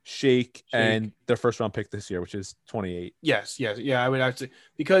Simmons, Shake, and their first round pick this year, which is 28? Yes. I would actually,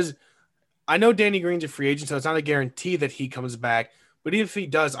 because I know Danny Green's a free agent, so it's not a guarantee that he comes back. But even if he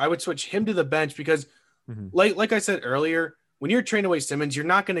does, I would switch him to the bench because, like I said earlier, when you're trading away Simmons, you're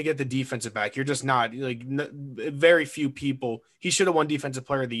not going to get the defensive back. You're just not. Like very few people. He should have won Defensive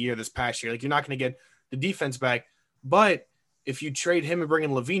Player of the Year this past year. Like you're not going to get the defense back. But if you trade him and bring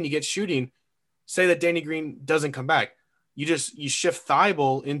in Levine, you get shooting. Say that Danny Green doesn't come back, you shift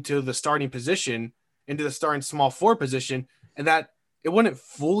Thibault into the starting position, into the starting small forward position, and that it wouldn't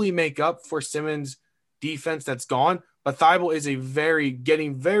fully make up for Simmons' defense that's gone. But Thibault is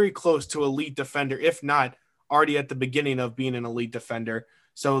getting very close to elite defender, if not already at the beginning of being an elite defender.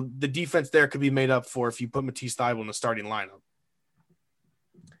 So the defense there could be made up for if you put Matisse Thibault in the starting lineup.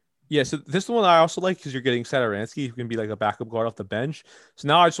 Yeah, so this one I also like because you're getting Satoransky, who can be like a backup guard off the bench. So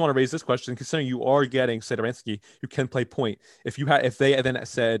now I just want to raise this question, considering you are getting Satoransky, who can play point. If they then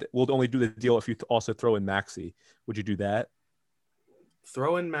said we'll only do the deal if you also throw in Maxey, would you do that?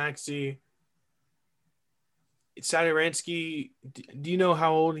 Throw in Maxey. Satoransky, do you know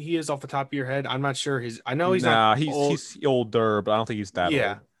how old he is off the top of your head? I'm not sure. I know he's not. He's older, but I don't think he's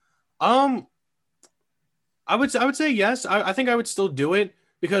that old. I would say yes. I think I would still do it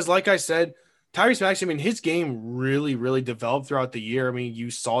because, like I said, Tyrese Maxey, I mean, his game really, really developed throughout the year. I mean, you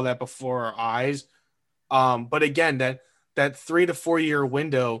saw that before our eyes. But again, that 3 to 4 year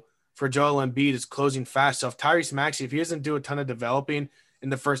window for Joel Embiid is closing fast. So if Tyrese Maxey, if he doesn't do a ton of developing in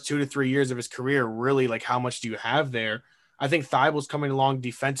the first 2 to 3 years of his career, really, like, how much do you have there? I think Thibault's coming along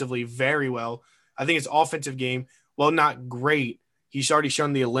defensively very well. I think his offensive game, well, not great. He's already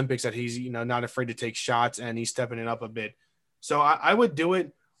shown the Olympics that he's, not afraid to take shots, and he's stepping it up a bit. So I would do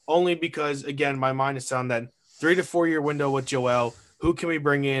it only because, again, my mind is on that 3 to 4 year window with Joel. Who can we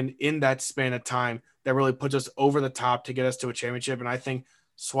bring in that span of time that really puts us over the top to get us to a championship? And I think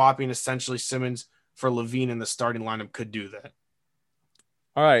swapping essentially Simmons for Levine in the starting lineup could do that.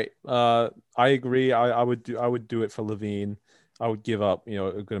 All right. I agree. I would do it for Levine. I would give up,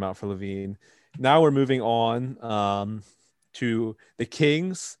 a good amount for Levine. Now we're moving on to the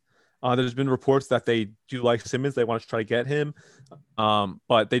Kings. There's been reports that they do like Simmons. They want to try to get him,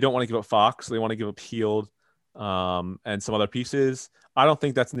 but they don't want to give up Fox. They want to give up Hield and some other pieces. I don't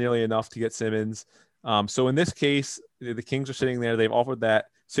think that's nearly enough to get Simmons. So in this case, the Kings are sitting there. They've offered that.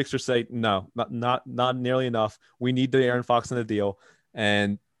 Sixers say no, not nearly enough. We need the Aaron Fox in the deal,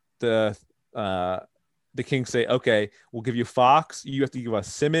 and the Kings say, okay, we'll give you Fox. You have to give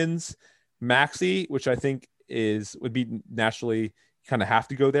us Simmons, Maxey, which I think would be naturally kind of have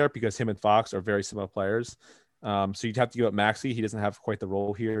to go there because him and Fox are very similar players. So you'd have to give up Maxey. He doesn't have quite the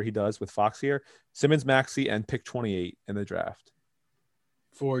role here he does with Fox here. Simmons, Maxey, and pick 28 in the draft.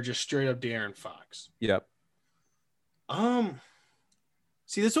 For just straight up De'Aaron Fox. Yep.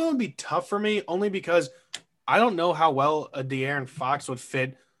 See, this one would be tough for me only because I don't know how well a De'Aaron Fox would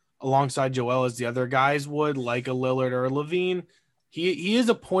fit alongside Joel as the other guys would, like a Lillard or a Levine. He is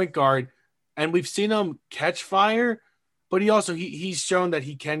a point guard, and we've seen him catch fire, but he's shown that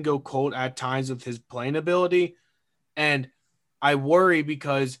he can go cold at times with his playing ability. And I worry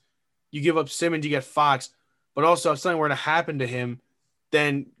because you give up Simmons, you get Fox, but also if something were to happen to him,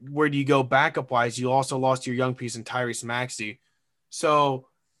 then where do you go backup wise? You also lost your young piece in Tyrese Maxey. So,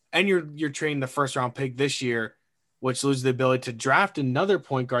 and you're trading the first round pick this year, which loses the ability to draft another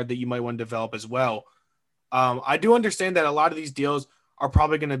point guard that you might want to develop as well. I do understand that a lot of these deals are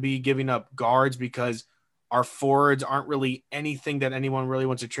probably going to be giving up guards because our forwards aren't really anything that anyone really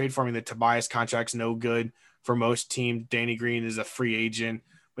wants to trade for. I mean, the Tobias contract's no good for most teams. Danny Green is a free agent.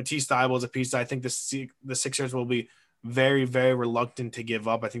 Matisse Thybulle is a piece that I think the Sixers will be very, very reluctant to give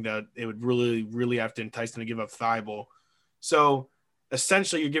up. I think that it would really, really have to entice them to give up Thybulle. So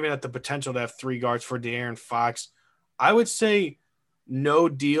essentially, you're giving up the potential to have 3 guards for De'Aaron Fox. I would say no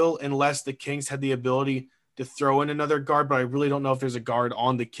deal unless the Kings had the ability to throw in another guard, but I really don't know if there's a guard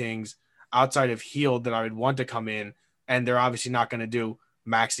on the Kings outside of Hield that I would want to come in, and they're obviously not going to do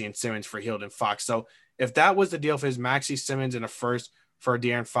Maxey and Simmons for Hield and Fox. So if that was the deal for his Maxey, Simmons, and a first for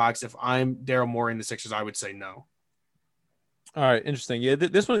De'Aaron Fox, if I'm Daryl Morey in the Sixers, I would say no. All right, interesting. Yeah,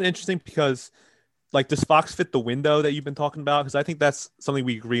 this one's interesting because like does Fox fit the window that you've been talking about? Because I think that's something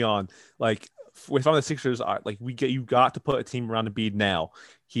we agree on. Like if I'm the Sixers, like you got to put a team around Embiid now.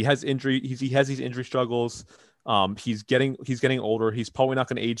 He has injury. He has these injury struggles. He's getting older. He's probably not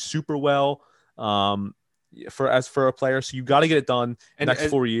going to age super well. Um, for a player, so you got to get it done And next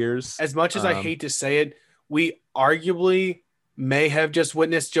 4 years. as much as I hate to say it, we arguably may have just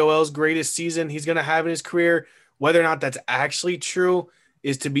witnessed Joel's greatest season he's going to have in his career. Whether or not that's actually true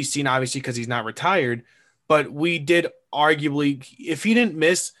is to be seen, obviously, because he's not retired. But we did arguably, if he didn't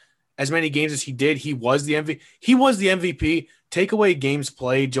miss as many games as he did, he was the MVP. He was the MVP. Take away games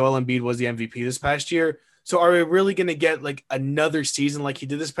played, Joel Embiid was the MVP this past year. So are we really going to get like another season like he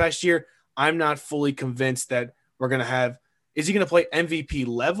did this past year? I'm not fully convinced that we're going to have. Is he going to play MVP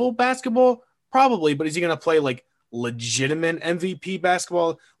level basketball? Probably, but is he going to play like legitimate MVP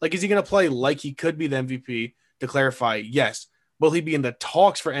basketball? Like, is he going to play like he could be the MVP? To clarify, yes. Will he be in the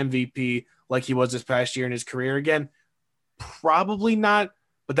talks for MVP like he was this past year in his career again? Probably not,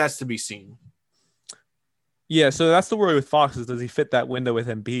 but that's to be seen. Yeah, so that's the worry with Fox is does he fit that window with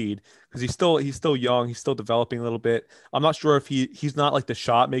Embiid? Because he's still young, he's still developing a little bit. I'm not sure if he's not like the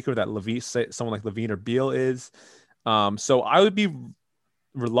shot maker that Levine, someone like Levine or Beal is. So I would be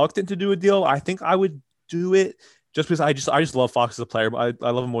reluctant to do a deal. I think I would do it just because I just love Fox as a player. I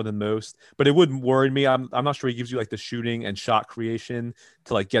love him more than most. But it wouldn't worry me. I'm not sure he gives you like the shooting and shot creation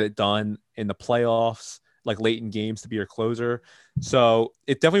to like get it done in the playoffs, like late in games to be your closer. So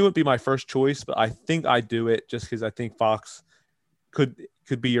it definitely would be my first choice, but I think I'd do it just because I think Fox could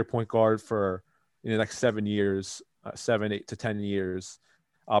be your point guard for the next 7 years, 7, 8 to 10 years.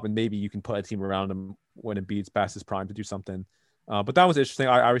 And maybe you can put a team around him when Embiid's past his prime to do something. But that was interesting.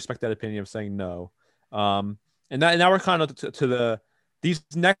 I respect that opinion of saying no. And now we're kind of to these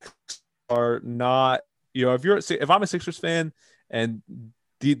next are not, if I'm a Sixers fan and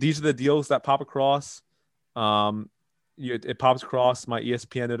these are the deals that pop across, it pops across my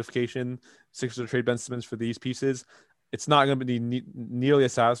ESPN notification. Sixers trade Ben Simmons for these pieces. It's not going to be nearly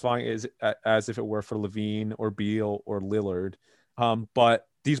as satisfying as if it were for Levine or Beal or Lillard. But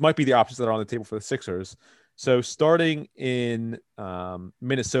these might be the options that are on the table for the Sixers. So starting in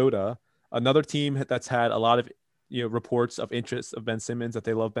Minnesota, another team that's had a lot of reports of interest of Ben Simmons, that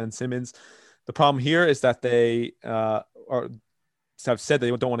they love Ben Simmons. The problem here is that they have said they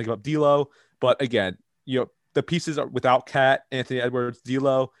don't want to give up D'Lo, but again, the pieces are without Cat, Anthony Edwards,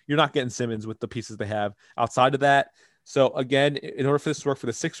 D'Lo. You're not getting Simmons with the pieces they have outside of that. So again, in order for this to work for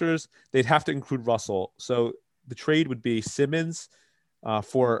the Sixers, they'd have to include Russell. So the trade would be Simmons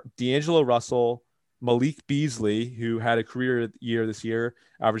for D'Angelo Russell, Malik Beasley, who had a career year this year,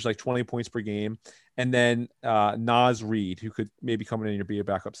 averaged like 20 points per game, and then Naz Reid, who could maybe come in and be a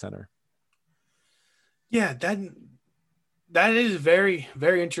backup center. Yeah, that is very,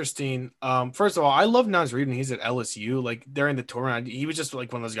 very interesting. First of all, I love Naz Reid when he's at LSU. Like during the tournament, he was just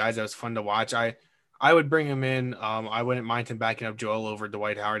like one of those guys that was fun to watch. I would bring him in. I wouldn't mind him backing up Joel over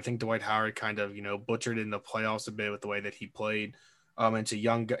Dwight Howard. I think Dwight Howard kind of butchered in the playoffs a bit with the way that he played. It's a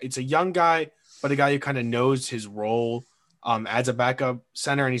young guy, but a guy who kind of knows his role as a backup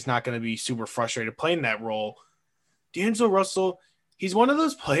center, and he's not going to be super frustrated playing that role. D'Angelo Russell, he's one of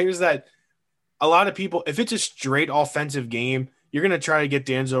those players that a lot of people, if it's a straight offensive game, you're going to try to get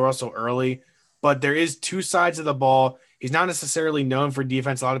D'Angelo Russell early, but there is two sides of the ball. He's not necessarily known for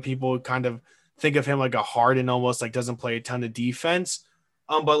defense. A lot of people kind of think of him like a Harden, almost like doesn't play a ton of defense.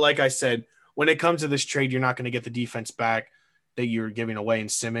 But like I said, when it comes to this trade, you're not going to get the defense back that you're giving away in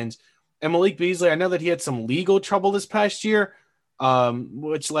Simmons. And Malik Beasley, I know that he had some legal trouble this past year,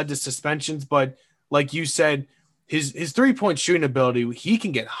 which led to suspensions. But like you said, his 3-point shooting ability, he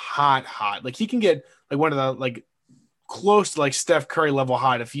can get hot. Like he can get like one of the like close to like Steph Curry level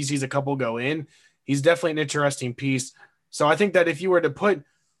hot. If he sees a couple go in, he's definitely an interesting piece. So I think that if you were to put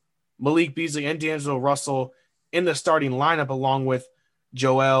Malik Beasley and D'Angelo Russell in the starting lineup along with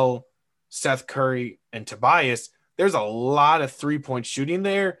Joel, Seth Curry, and Tobias, there's a lot of 3-point shooting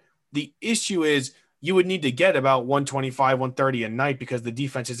there. The issue is you would need to get about 125, 130 a night because the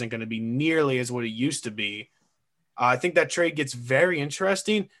defense isn't going to be nearly as what it used to be. I think that trade gets very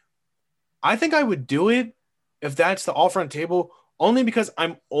interesting. I think I would do it if that's the offer on the table, only because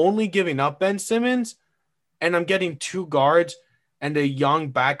I'm only giving up Ben Simmons and I'm getting two guards and a young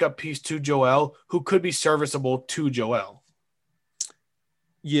backup piece to Joel who could be serviceable to Joel.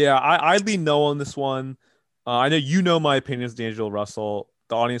 Yeah, I'd lean no on this one. I know my opinion is D'Angelo Russell.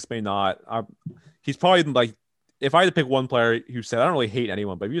 The audience may not. He's probably like, if I had to pick one player who said I don't really hate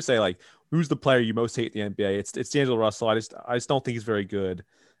anyone, but if you say like who's the player you most hate in the NBA, it's D'Angelo Russell. I just don't think he's very good.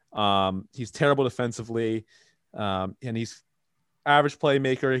 He's terrible defensively, and he's average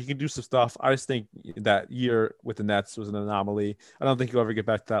playmaker. He can do some stuff. I just think that year with the Nets was an anomaly. I don't think he'll ever get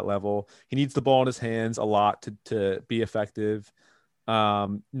back to that level. He needs the ball in his hands a lot to be effective.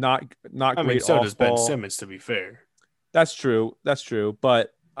 Not I mean, great so does off Ben ball. Simmons, to be fair. That's true. That's true.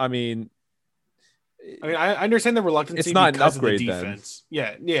 But I mean, I mean, I understand the it's reluctancy not an because of the upgrade then. defense.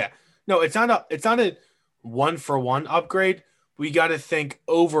 Yeah, yeah. No, it's not a one for one upgrade. We got to think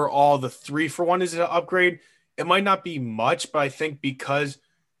overall the three for one is an upgrade. It might not be much, but I think because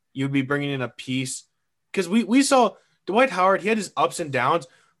you'd be bringing in a piece, because we saw Dwight Howard, he had his ups and downs,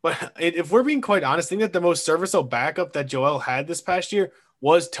 but if we're being quite honest, I think that the most serviceable backup that Joel had this past year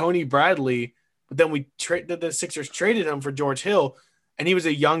was Tony Bradley. But then the Sixers traded him for George Hill, and he was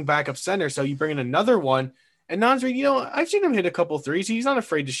a young backup center. So you bring in another one, and Nasri, I've seen him hit a couple threes. He's not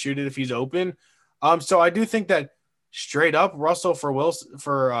afraid to shoot it if he's open. So I do think that straight up Russell for Wilson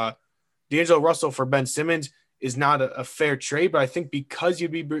for D'Angelo Russell for Ben Simmons is not a fair trade. But I think because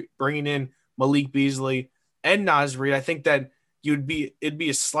you'd be bringing in Malik Beasley and Nasri, I think that it'd be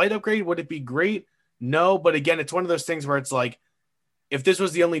a slight upgrade. Would it be great? No, but again, it's one of those things where it's like, if this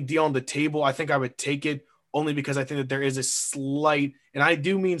was the only deal on the table, I think I would take it only because I think that there is a slight, and I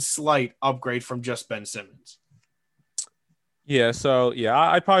do mean slight, upgrade from just Ben Simmons. Yeah, so yeah,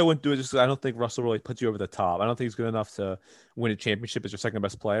 I probably wouldn't do it just because I don't think Russell really puts you over the top. I don't think he's good enough to win a championship as your second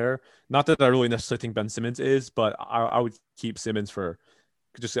best player. Not that I really necessarily think Ben Simmons is, but I would keep Simmons for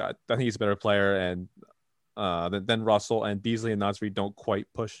just I think he's a better player and than Russell, and Beasley and Nasri don't quite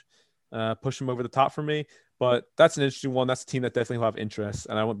push him over the top for me. But that's an interesting one. That's a team that definitely will have interest,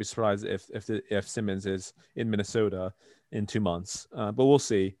 and I wouldn't be surprised if Simmons is in Minnesota in 2 months. But we'll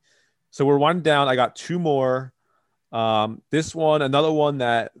see. So we're winding down. I got two more. This one, another one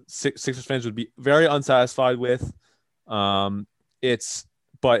that Sixers fans would be very unsatisfied with. It's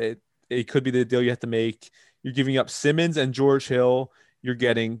but it could be the deal you have to make. You're giving up Simmons and George Hill. You're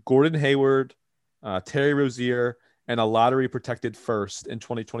getting Gordon Hayward, Terry Rozier, and a lottery protected first in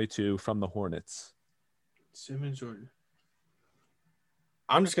 2022 from the Hornets. Simmons, Jordan.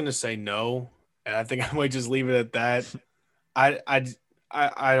 I'm just gonna say no, and I think I might just leave it at that.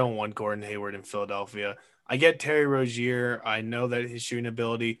 I don't want Gordon Hayward in Philadelphia. I get Terry Rozier. I know that his shooting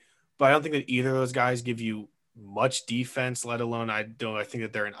ability, but I don't think that either of those guys give you much defense. Let alone I think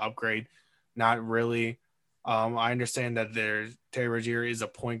that they're an upgrade. Not really. I understand that Terry Rozier is a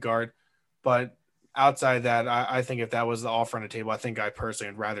point guard, but outside of that, I think if that was the offer on the table, I think I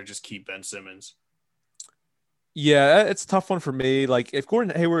personally would rather just keep Ben Simmons. Yeah, it's a tough one for me. Like if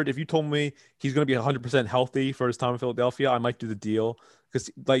Gordon Hayward, if you told me he's going to be 100% healthy for his time in Philadelphia, I might do the deal because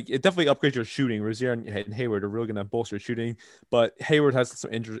like it definitely upgrades your shooting. Rozier and Hayward are really going to bolster your shooting, but Hayward has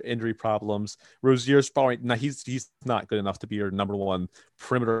some injury problems. Rozier's probably he's not good enough to be your number one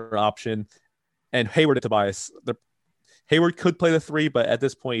perimeter option, and Hayward and Tobias. Hayward could play the three, but at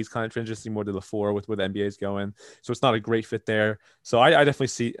this point, he's kind of transitioning more to the four with where the NBA is going. So it's not a great fit there. So I definitely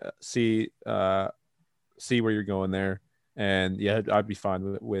see where you're going there. And yeah, I'd be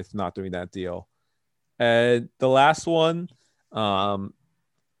fine with not doing that deal. And the last one,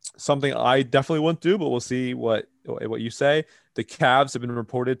 something I definitely wouldn't do, but we'll see what you say. The Cavs have been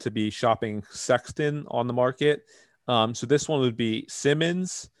reported to be shopping Sexton on the market. So this one would be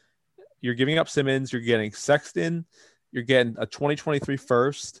Simmons. You're giving up Simmons. You're getting Sexton. You're getting a 2023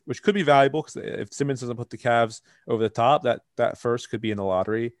 first, which could be valuable because if Simmons doesn't put the Cavs over the top, that first could be in the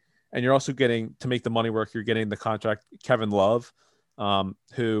lottery. And you're also getting, to make the money work, you're getting the contract Kevin Love,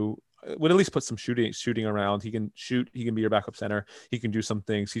 who would at least put some shooting around. He can shoot. He can be your backup center. He can do some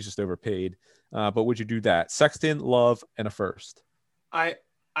things. He's just overpaid. But would you do that? Sexton, Love, and a first. I've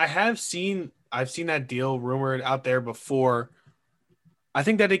seen that deal rumored out there before. I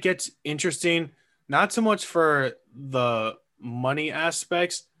think that it gets interesting, not so much for the money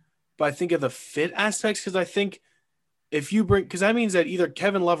aspects, but I think of the fit aspects because I think if you bring, because that means that either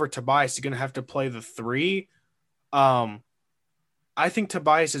Kevin Love or Tobias is going to have to play the three. I think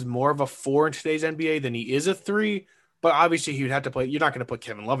Tobias is more of a four in today's NBA than he is a three, but obviously he would have to play. You're not going to put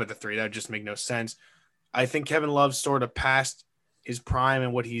Kevin Love at the three. That would just make no sense. I think Kevin Love sort of past his prime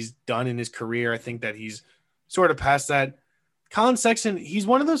and what he's done in his career. I think that he's sort of past that. Colin Sexton, he's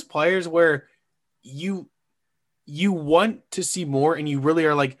one of those players where you want to see more and you really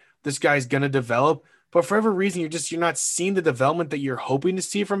are like, this guy's going to develop. But for whatever reason, you're not seeing the development that you're hoping to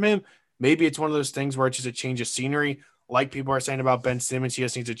see from him. Maybe it's one of those things where it's just a change of scenery. Like people are saying about Ben Simmons, he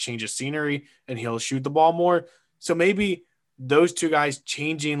just needs a change of scenery and he'll shoot the ball more. So maybe those two guys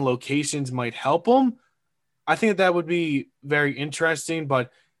changing locations might help him. I think that would be very interesting.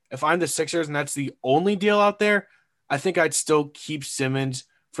 But if I'm the Sixers and that's the only deal out there, I think I'd still keep Simmons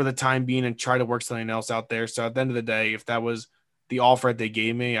for the time being and try to work something else out there. So at the end of the day, if that was the offer that they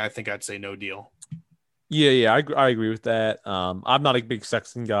gave me, I think I'd say no deal. Yeah, I agree with that. I'm not a big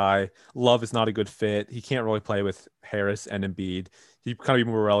Sexton guy. Love is not a good fit. He can't really play with Harris and Embiid. He kind of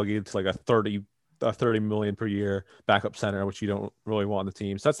be more relegated to like a 30 million per year backup center, which you don't really want on the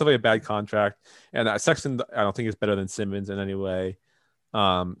team. So that's definitely a bad contract. And Sexton, I don't think is better than Simmons in any way.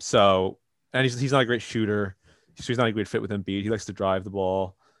 So and he's not a great shooter. So he's not a great fit with Embiid. He likes to drive the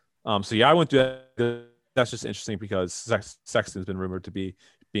ball. So yeah, I wouldn't do that. That's just interesting because Sexton's been rumored to be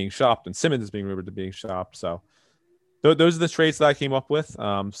being shopped, and Simmons is being rumored to being shopped. So those are the trades that I came up with.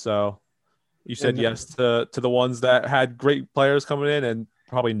 So you said And yes to the ones that had great players coming in, and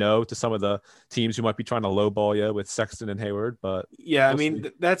probably no to some of the teams who might be trying to lowball you with Sexton and Hayward. But yeah, I we'll mean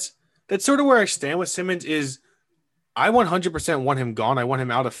see. that's sort of where I stand with Simmons. Is I 100% want him gone. I want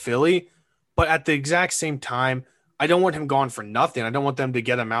him out of Philly, but at the exact same time, I don't want him gone for nothing. I don't want them to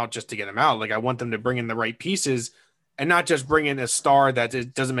get him out just to get him out. Like I want them to bring in the right pieces and not just bring in a star that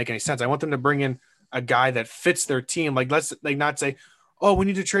it doesn't make any sense. I want them to bring in a guy that fits their team. Like let's like not say, oh, we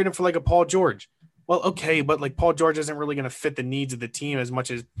need to trade him for like a Paul George. Well, okay, but like Paul George isn't really going to fit the needs of the team as much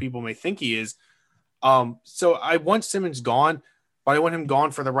as people may think he is. So I want Simmons gone, but I want him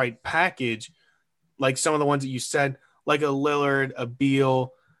gone for the right package, like some of the ones that you said, like a Lillard, a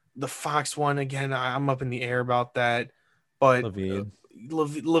Beal, the Fox one. Again, I'm up in the air about that, but Levine.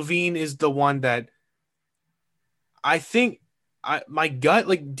 Levine is the one that I think my gut,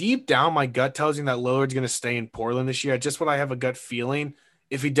 like deep down, my gut tells me that Lillard's going to stay in Portland this year. Just what I have a gut feeling.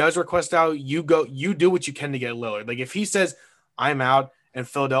 If he does request out, you do what you can to get Lillard. Like if he says I'm out and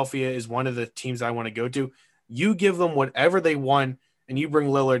Philadelphia is one of the teams I want to go to, you give them whatever they want and you bring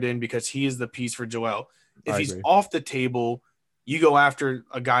Lillard in because he is the piece for Joel. If I he's agree. off the table, you go after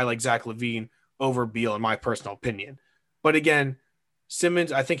a guy like Zach LaVine over Beal, in my personal opinion. But again,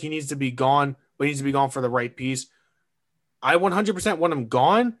 Simmons, I think he needs to be gone, but he needs to be gone for the right piece. I 100% want him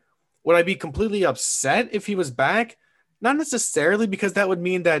gone. Would I be completely upset if he was back? Not necessarily, because that would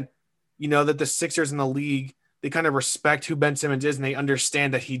mean that, that the Sixers in the league, they kind of respect who Ben Simmons is and they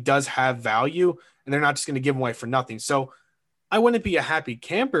understand that he does have value and they're not just going to give him away for nothing. So I wouldn't be a happy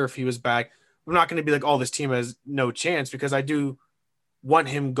camper if he was back. I'm not going to be like, oh, this team has no chance, because I do want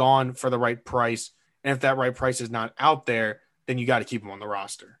him gone for the right price. And if that right price is not out there, then you got to keep him on the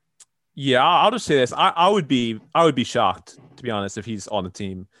roster. Yeah, I'll just say this. I would be shocked, to be honest, if he's on the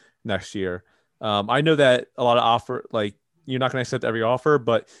team next year. I know that a lot of offer, like you're not going to accept every offer,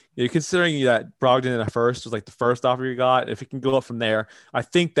 but considering that Brogdon in the first was like the first offer you got, if it can go up from there, I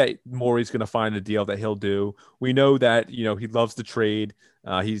think that Morey's going to find a deal that he'll do. We know that he loves to trade.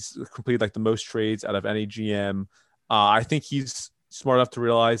 He's completed like the most trades out of any GM. I think he's smart enough to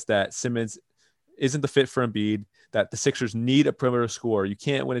realize that Simmons isn't the fit for Embiid, that the Sixers need a perimeter scorer. You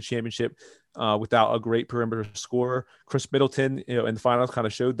can't win a championship without a great perimeter scorer. Chris Middleton, in the finals kind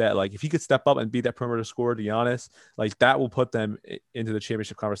of showed that, like, if he could step up and be that perimeter scorer to Giannis, like that will put them into the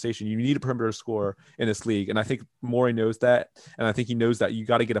championship conversation. You need a perimeter scorer in this league. And I think Morey knows that. And I think he knows that you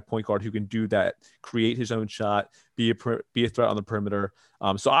got to get a point guard who can do that, create his own shot, be a threat on the perimeter.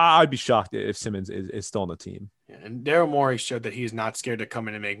 So I'd be shocked if Simmons is still on the team. And Daryl Morey showed that he's not scared to come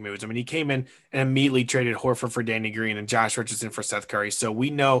in and make moves. I mean, he came in and immediately traded Horford for Danny Green and Josh Richardson for Seth Curry. So we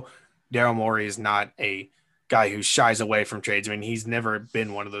know Daryl Morey is not a guy who shies away from trades. I mean, he's never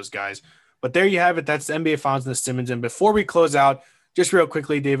been one of those guys. But there you have it. That's the NBA Finals and the Simmons. And before we close out, just real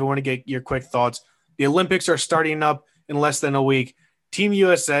quickly, Dave, I want to get your quick thoughts. The Olympics are starting up in less than a week. Team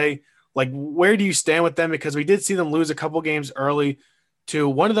USA, like, where do you stand with them? Because we did see them lose a couple games early to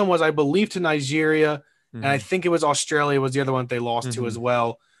one of them was, I believe, to Nigeria. And I think it was Australia was the other one they lost to as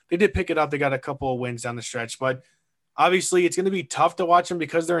well. They did pick it up. They got a couple of wins down the stretch, but obviously it's going to be tough to watch them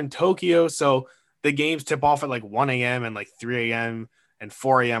because they're in Tokyo. So the games tip off at like 1 a.m. and like 3 a.m. and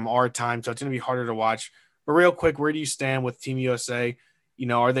 4 a.m. our time. So it's going to be harder to watch. But real quick, where do you stand with Team USA?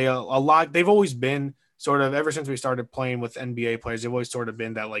 Are they a lot? They've always been sort of, ever since we started playing with NBA players, they've always sort of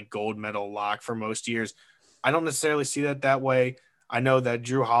been that like gold medal lock for most years. I don't necessarily see that way. I know that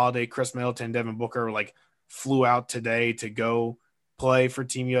Drew Holiday, Chris Middleton, Devin Booker like flew out today to go play for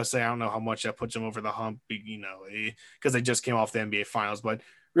Team USA. I don't know how much that puts them over the hump, because they just came off the NBA Finals. But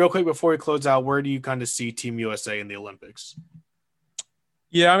real quick, before we close out, where do you kind of see Team USA in the Olympics?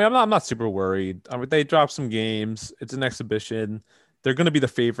 Yeah, I mean, I'm not super worried. I mean, they dropped some games. It's an exhibition. They're going to be the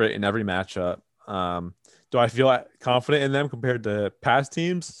favorite in every matchup. Do I feel confident in them compared to past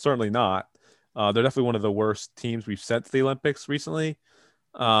teams? Certainly not. They're definitely one of the worst teams we've sent to the Olympics recently.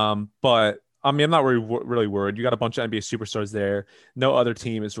 But I mean, I'm not really worried. You got a bunch of NBA superstars there. No other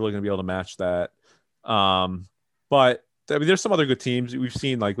team is really going to be able to match that. But I mean, there's some other good teams we've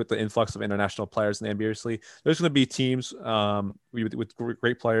seen, like with the influx of international players in the NBA recently. There's going to be teams with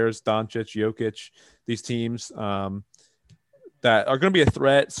great players, Doncic, Jokic, these teams that are going to be a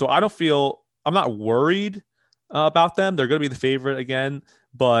threat. So I'm not worried about them. They're going to be the favorite again,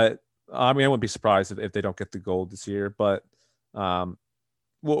 but I mean, I wouldn't be surprised if they don't get the gold this year. But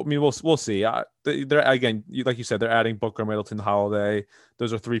we'll see. They're again, like you said, they're adding Booker, Middleton, Holiday.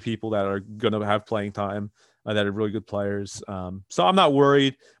 Those are three people that are going to have playing time. That are really good players. So I'm not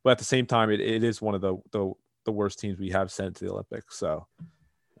worried, but at the same time, it is one of the worst teams we have sent to the Olympics. So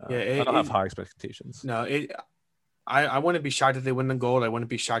I don't have high expectations. No, I wouldn't be shocked if they win the gold. I wouldn't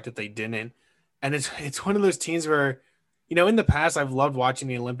be shocked if they didn't. And it's one of those teams where, in the past I've loved watching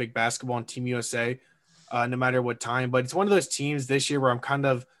the Olympic basketball on Team USA, no matter what time. But it's one of those teams this year where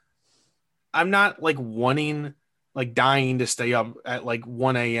I'm not like wanting. Like dying to stay up at like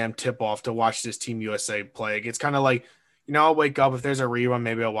 1 a.m. tip off to watch this Team USA play. It's kind of like, I'll wake up if there's a rerun,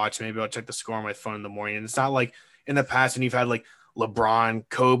 maybe I'll watch, maybe I'll check the score on my phone in the morning. And it's not like in the past when you've had like LeBron,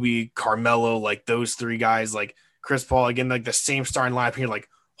 Kobe, Carmelo, like those three guys, like Chris Paul, again, like the same starting lineup here, like,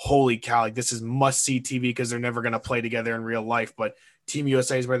 holy cow, like this is must see TV because they're never going to play together in real life. But Team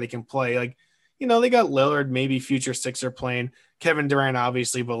USA is where they can play. Like, they got Lillard, maybe future Sixer playing, Kevin Durant,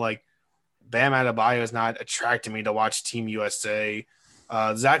 obviously, but like, Bam Adebayo is not attracting me to watch Team USA.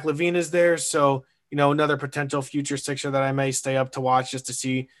 Zach LaVine is there. So, another potential future Sixer that I may stay up to watch just to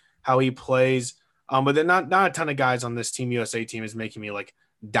see how he plays. But then not a ton of guys on this Team USA team is making me like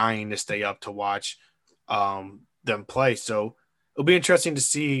dying to stay up to watch them play. So it'll be interesting to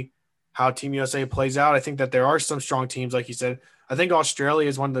see how Team USA plays out. I think that there are some strong teams, like you said. I think Australia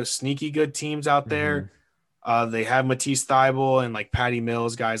is one of those sneaky good teams out there. They have Matisse Thybulle and like Patty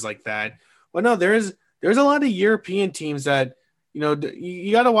Mills, guys like that. Well, no, there's a lot of European teams that,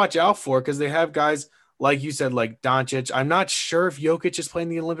 you got to watch out for because they have guys, like you said, like Doncic. I'm not sure if Jokic is playing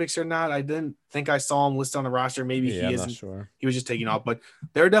the Olympics or not. I didn't think I saw him listed on the roster. Maybe he isn't. Not sure. He was just taking off. But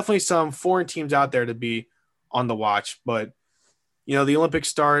there are definitely some foreign teams out there to be on the watch. But, the Olympics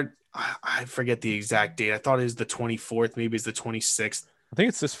start, I forget the exact date. I thought it was the 24th. Maybe it's the 26th. I think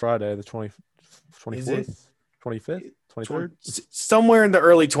it's this Friday, the 24th, 25th. 23rd? Somewhere in the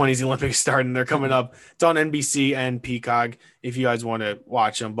early 20s, the Olympics start, and they're coming up. It's on NBC and Peacock if you guys want to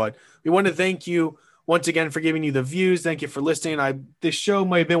watch them. But we want to thank you once again for giving you the views. Thank you for listening. This show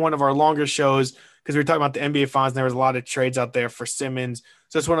might have been one of our longer shows because we were talking about the NBA Finals, and there was a lot of trades out there for Simmons.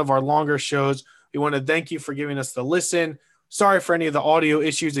 So it's one of our longer shows. We want to thank you for giving us the listen. Sorry for any of the audio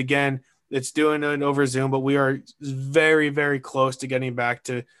issues. Again, it's doing it over Zoom, but we are very, very close to getting back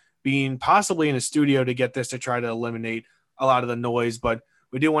to being possibly in a studio to get this to try to eliminate a lot of the noise. But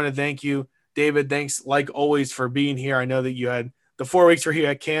we do want to thank you, David. Thanks, like always, for being here. I know that you had the 4 weeks were here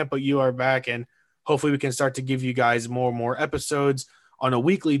at camp, but you are back, and hopefully we can start to give you guys more and more episodes on a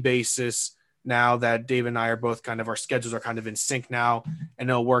weekly basis now that Dave and I are both our schedules are kind of in sync now, and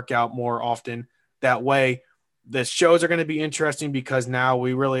it'll work out more often that way. The shows are going to be interesting because now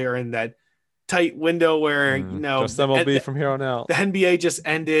we really are in that tight window where just MLB from here on out. The NBA just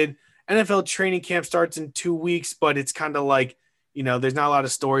ended. NFL training camp starts in 2 weeks, but it's kind of like there's not a lot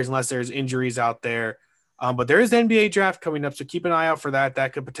of stories unless there's injuries out there. But there is the NBA draft coming up, so keep an eye out for that.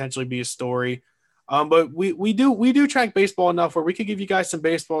 That could potentially be a story. But we do track baseball enough where we could give you guys some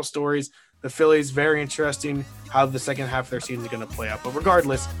baseball stories. The Phillies, very interesting how the second half of their season is going to play out. But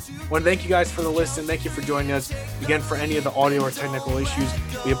regardless, I want to thank you guys for the listen. Thank you for joining us. Again, for any of the audio or technical issues,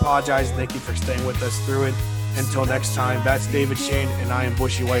 we apologize. Thank you for staying with us through it. Until next time, that's David Shane, and I am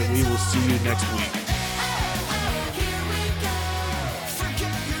Bushy White. We will see you next week.